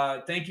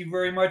 thank you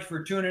very much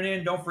for tuning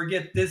in. Don't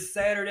forget this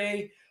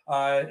Saturday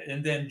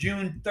and then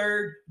June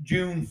 3rd,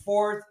 June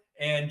 4th.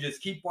 And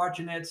just keep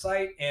watching that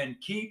site and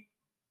keep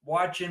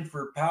watching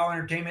for POW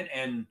Entertainment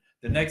and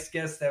the next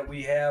guest that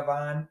we have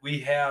on. We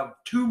have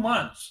 2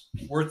 months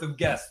worth of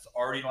guests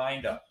already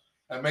lined up.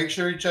 And make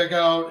sure you check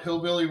out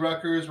Hillbilly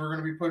Records. We're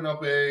going to be putting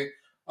up a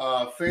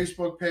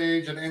Facebook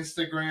page, an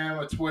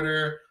Instagram, a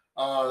Twitter.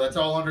 That's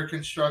all under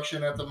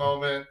construction at the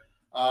moment.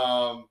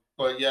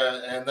 But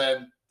yeah, and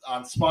then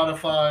on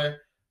Spotify,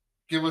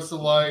 give us a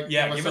like,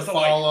 give us a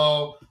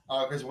follow.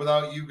 Because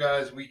without you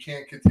guys, we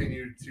can't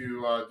continue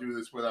to do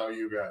this without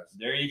you guys.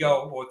 There you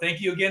go. Well,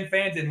 thank you again,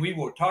 fans, and we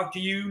will talk to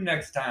you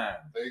next time.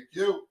 Thank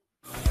you.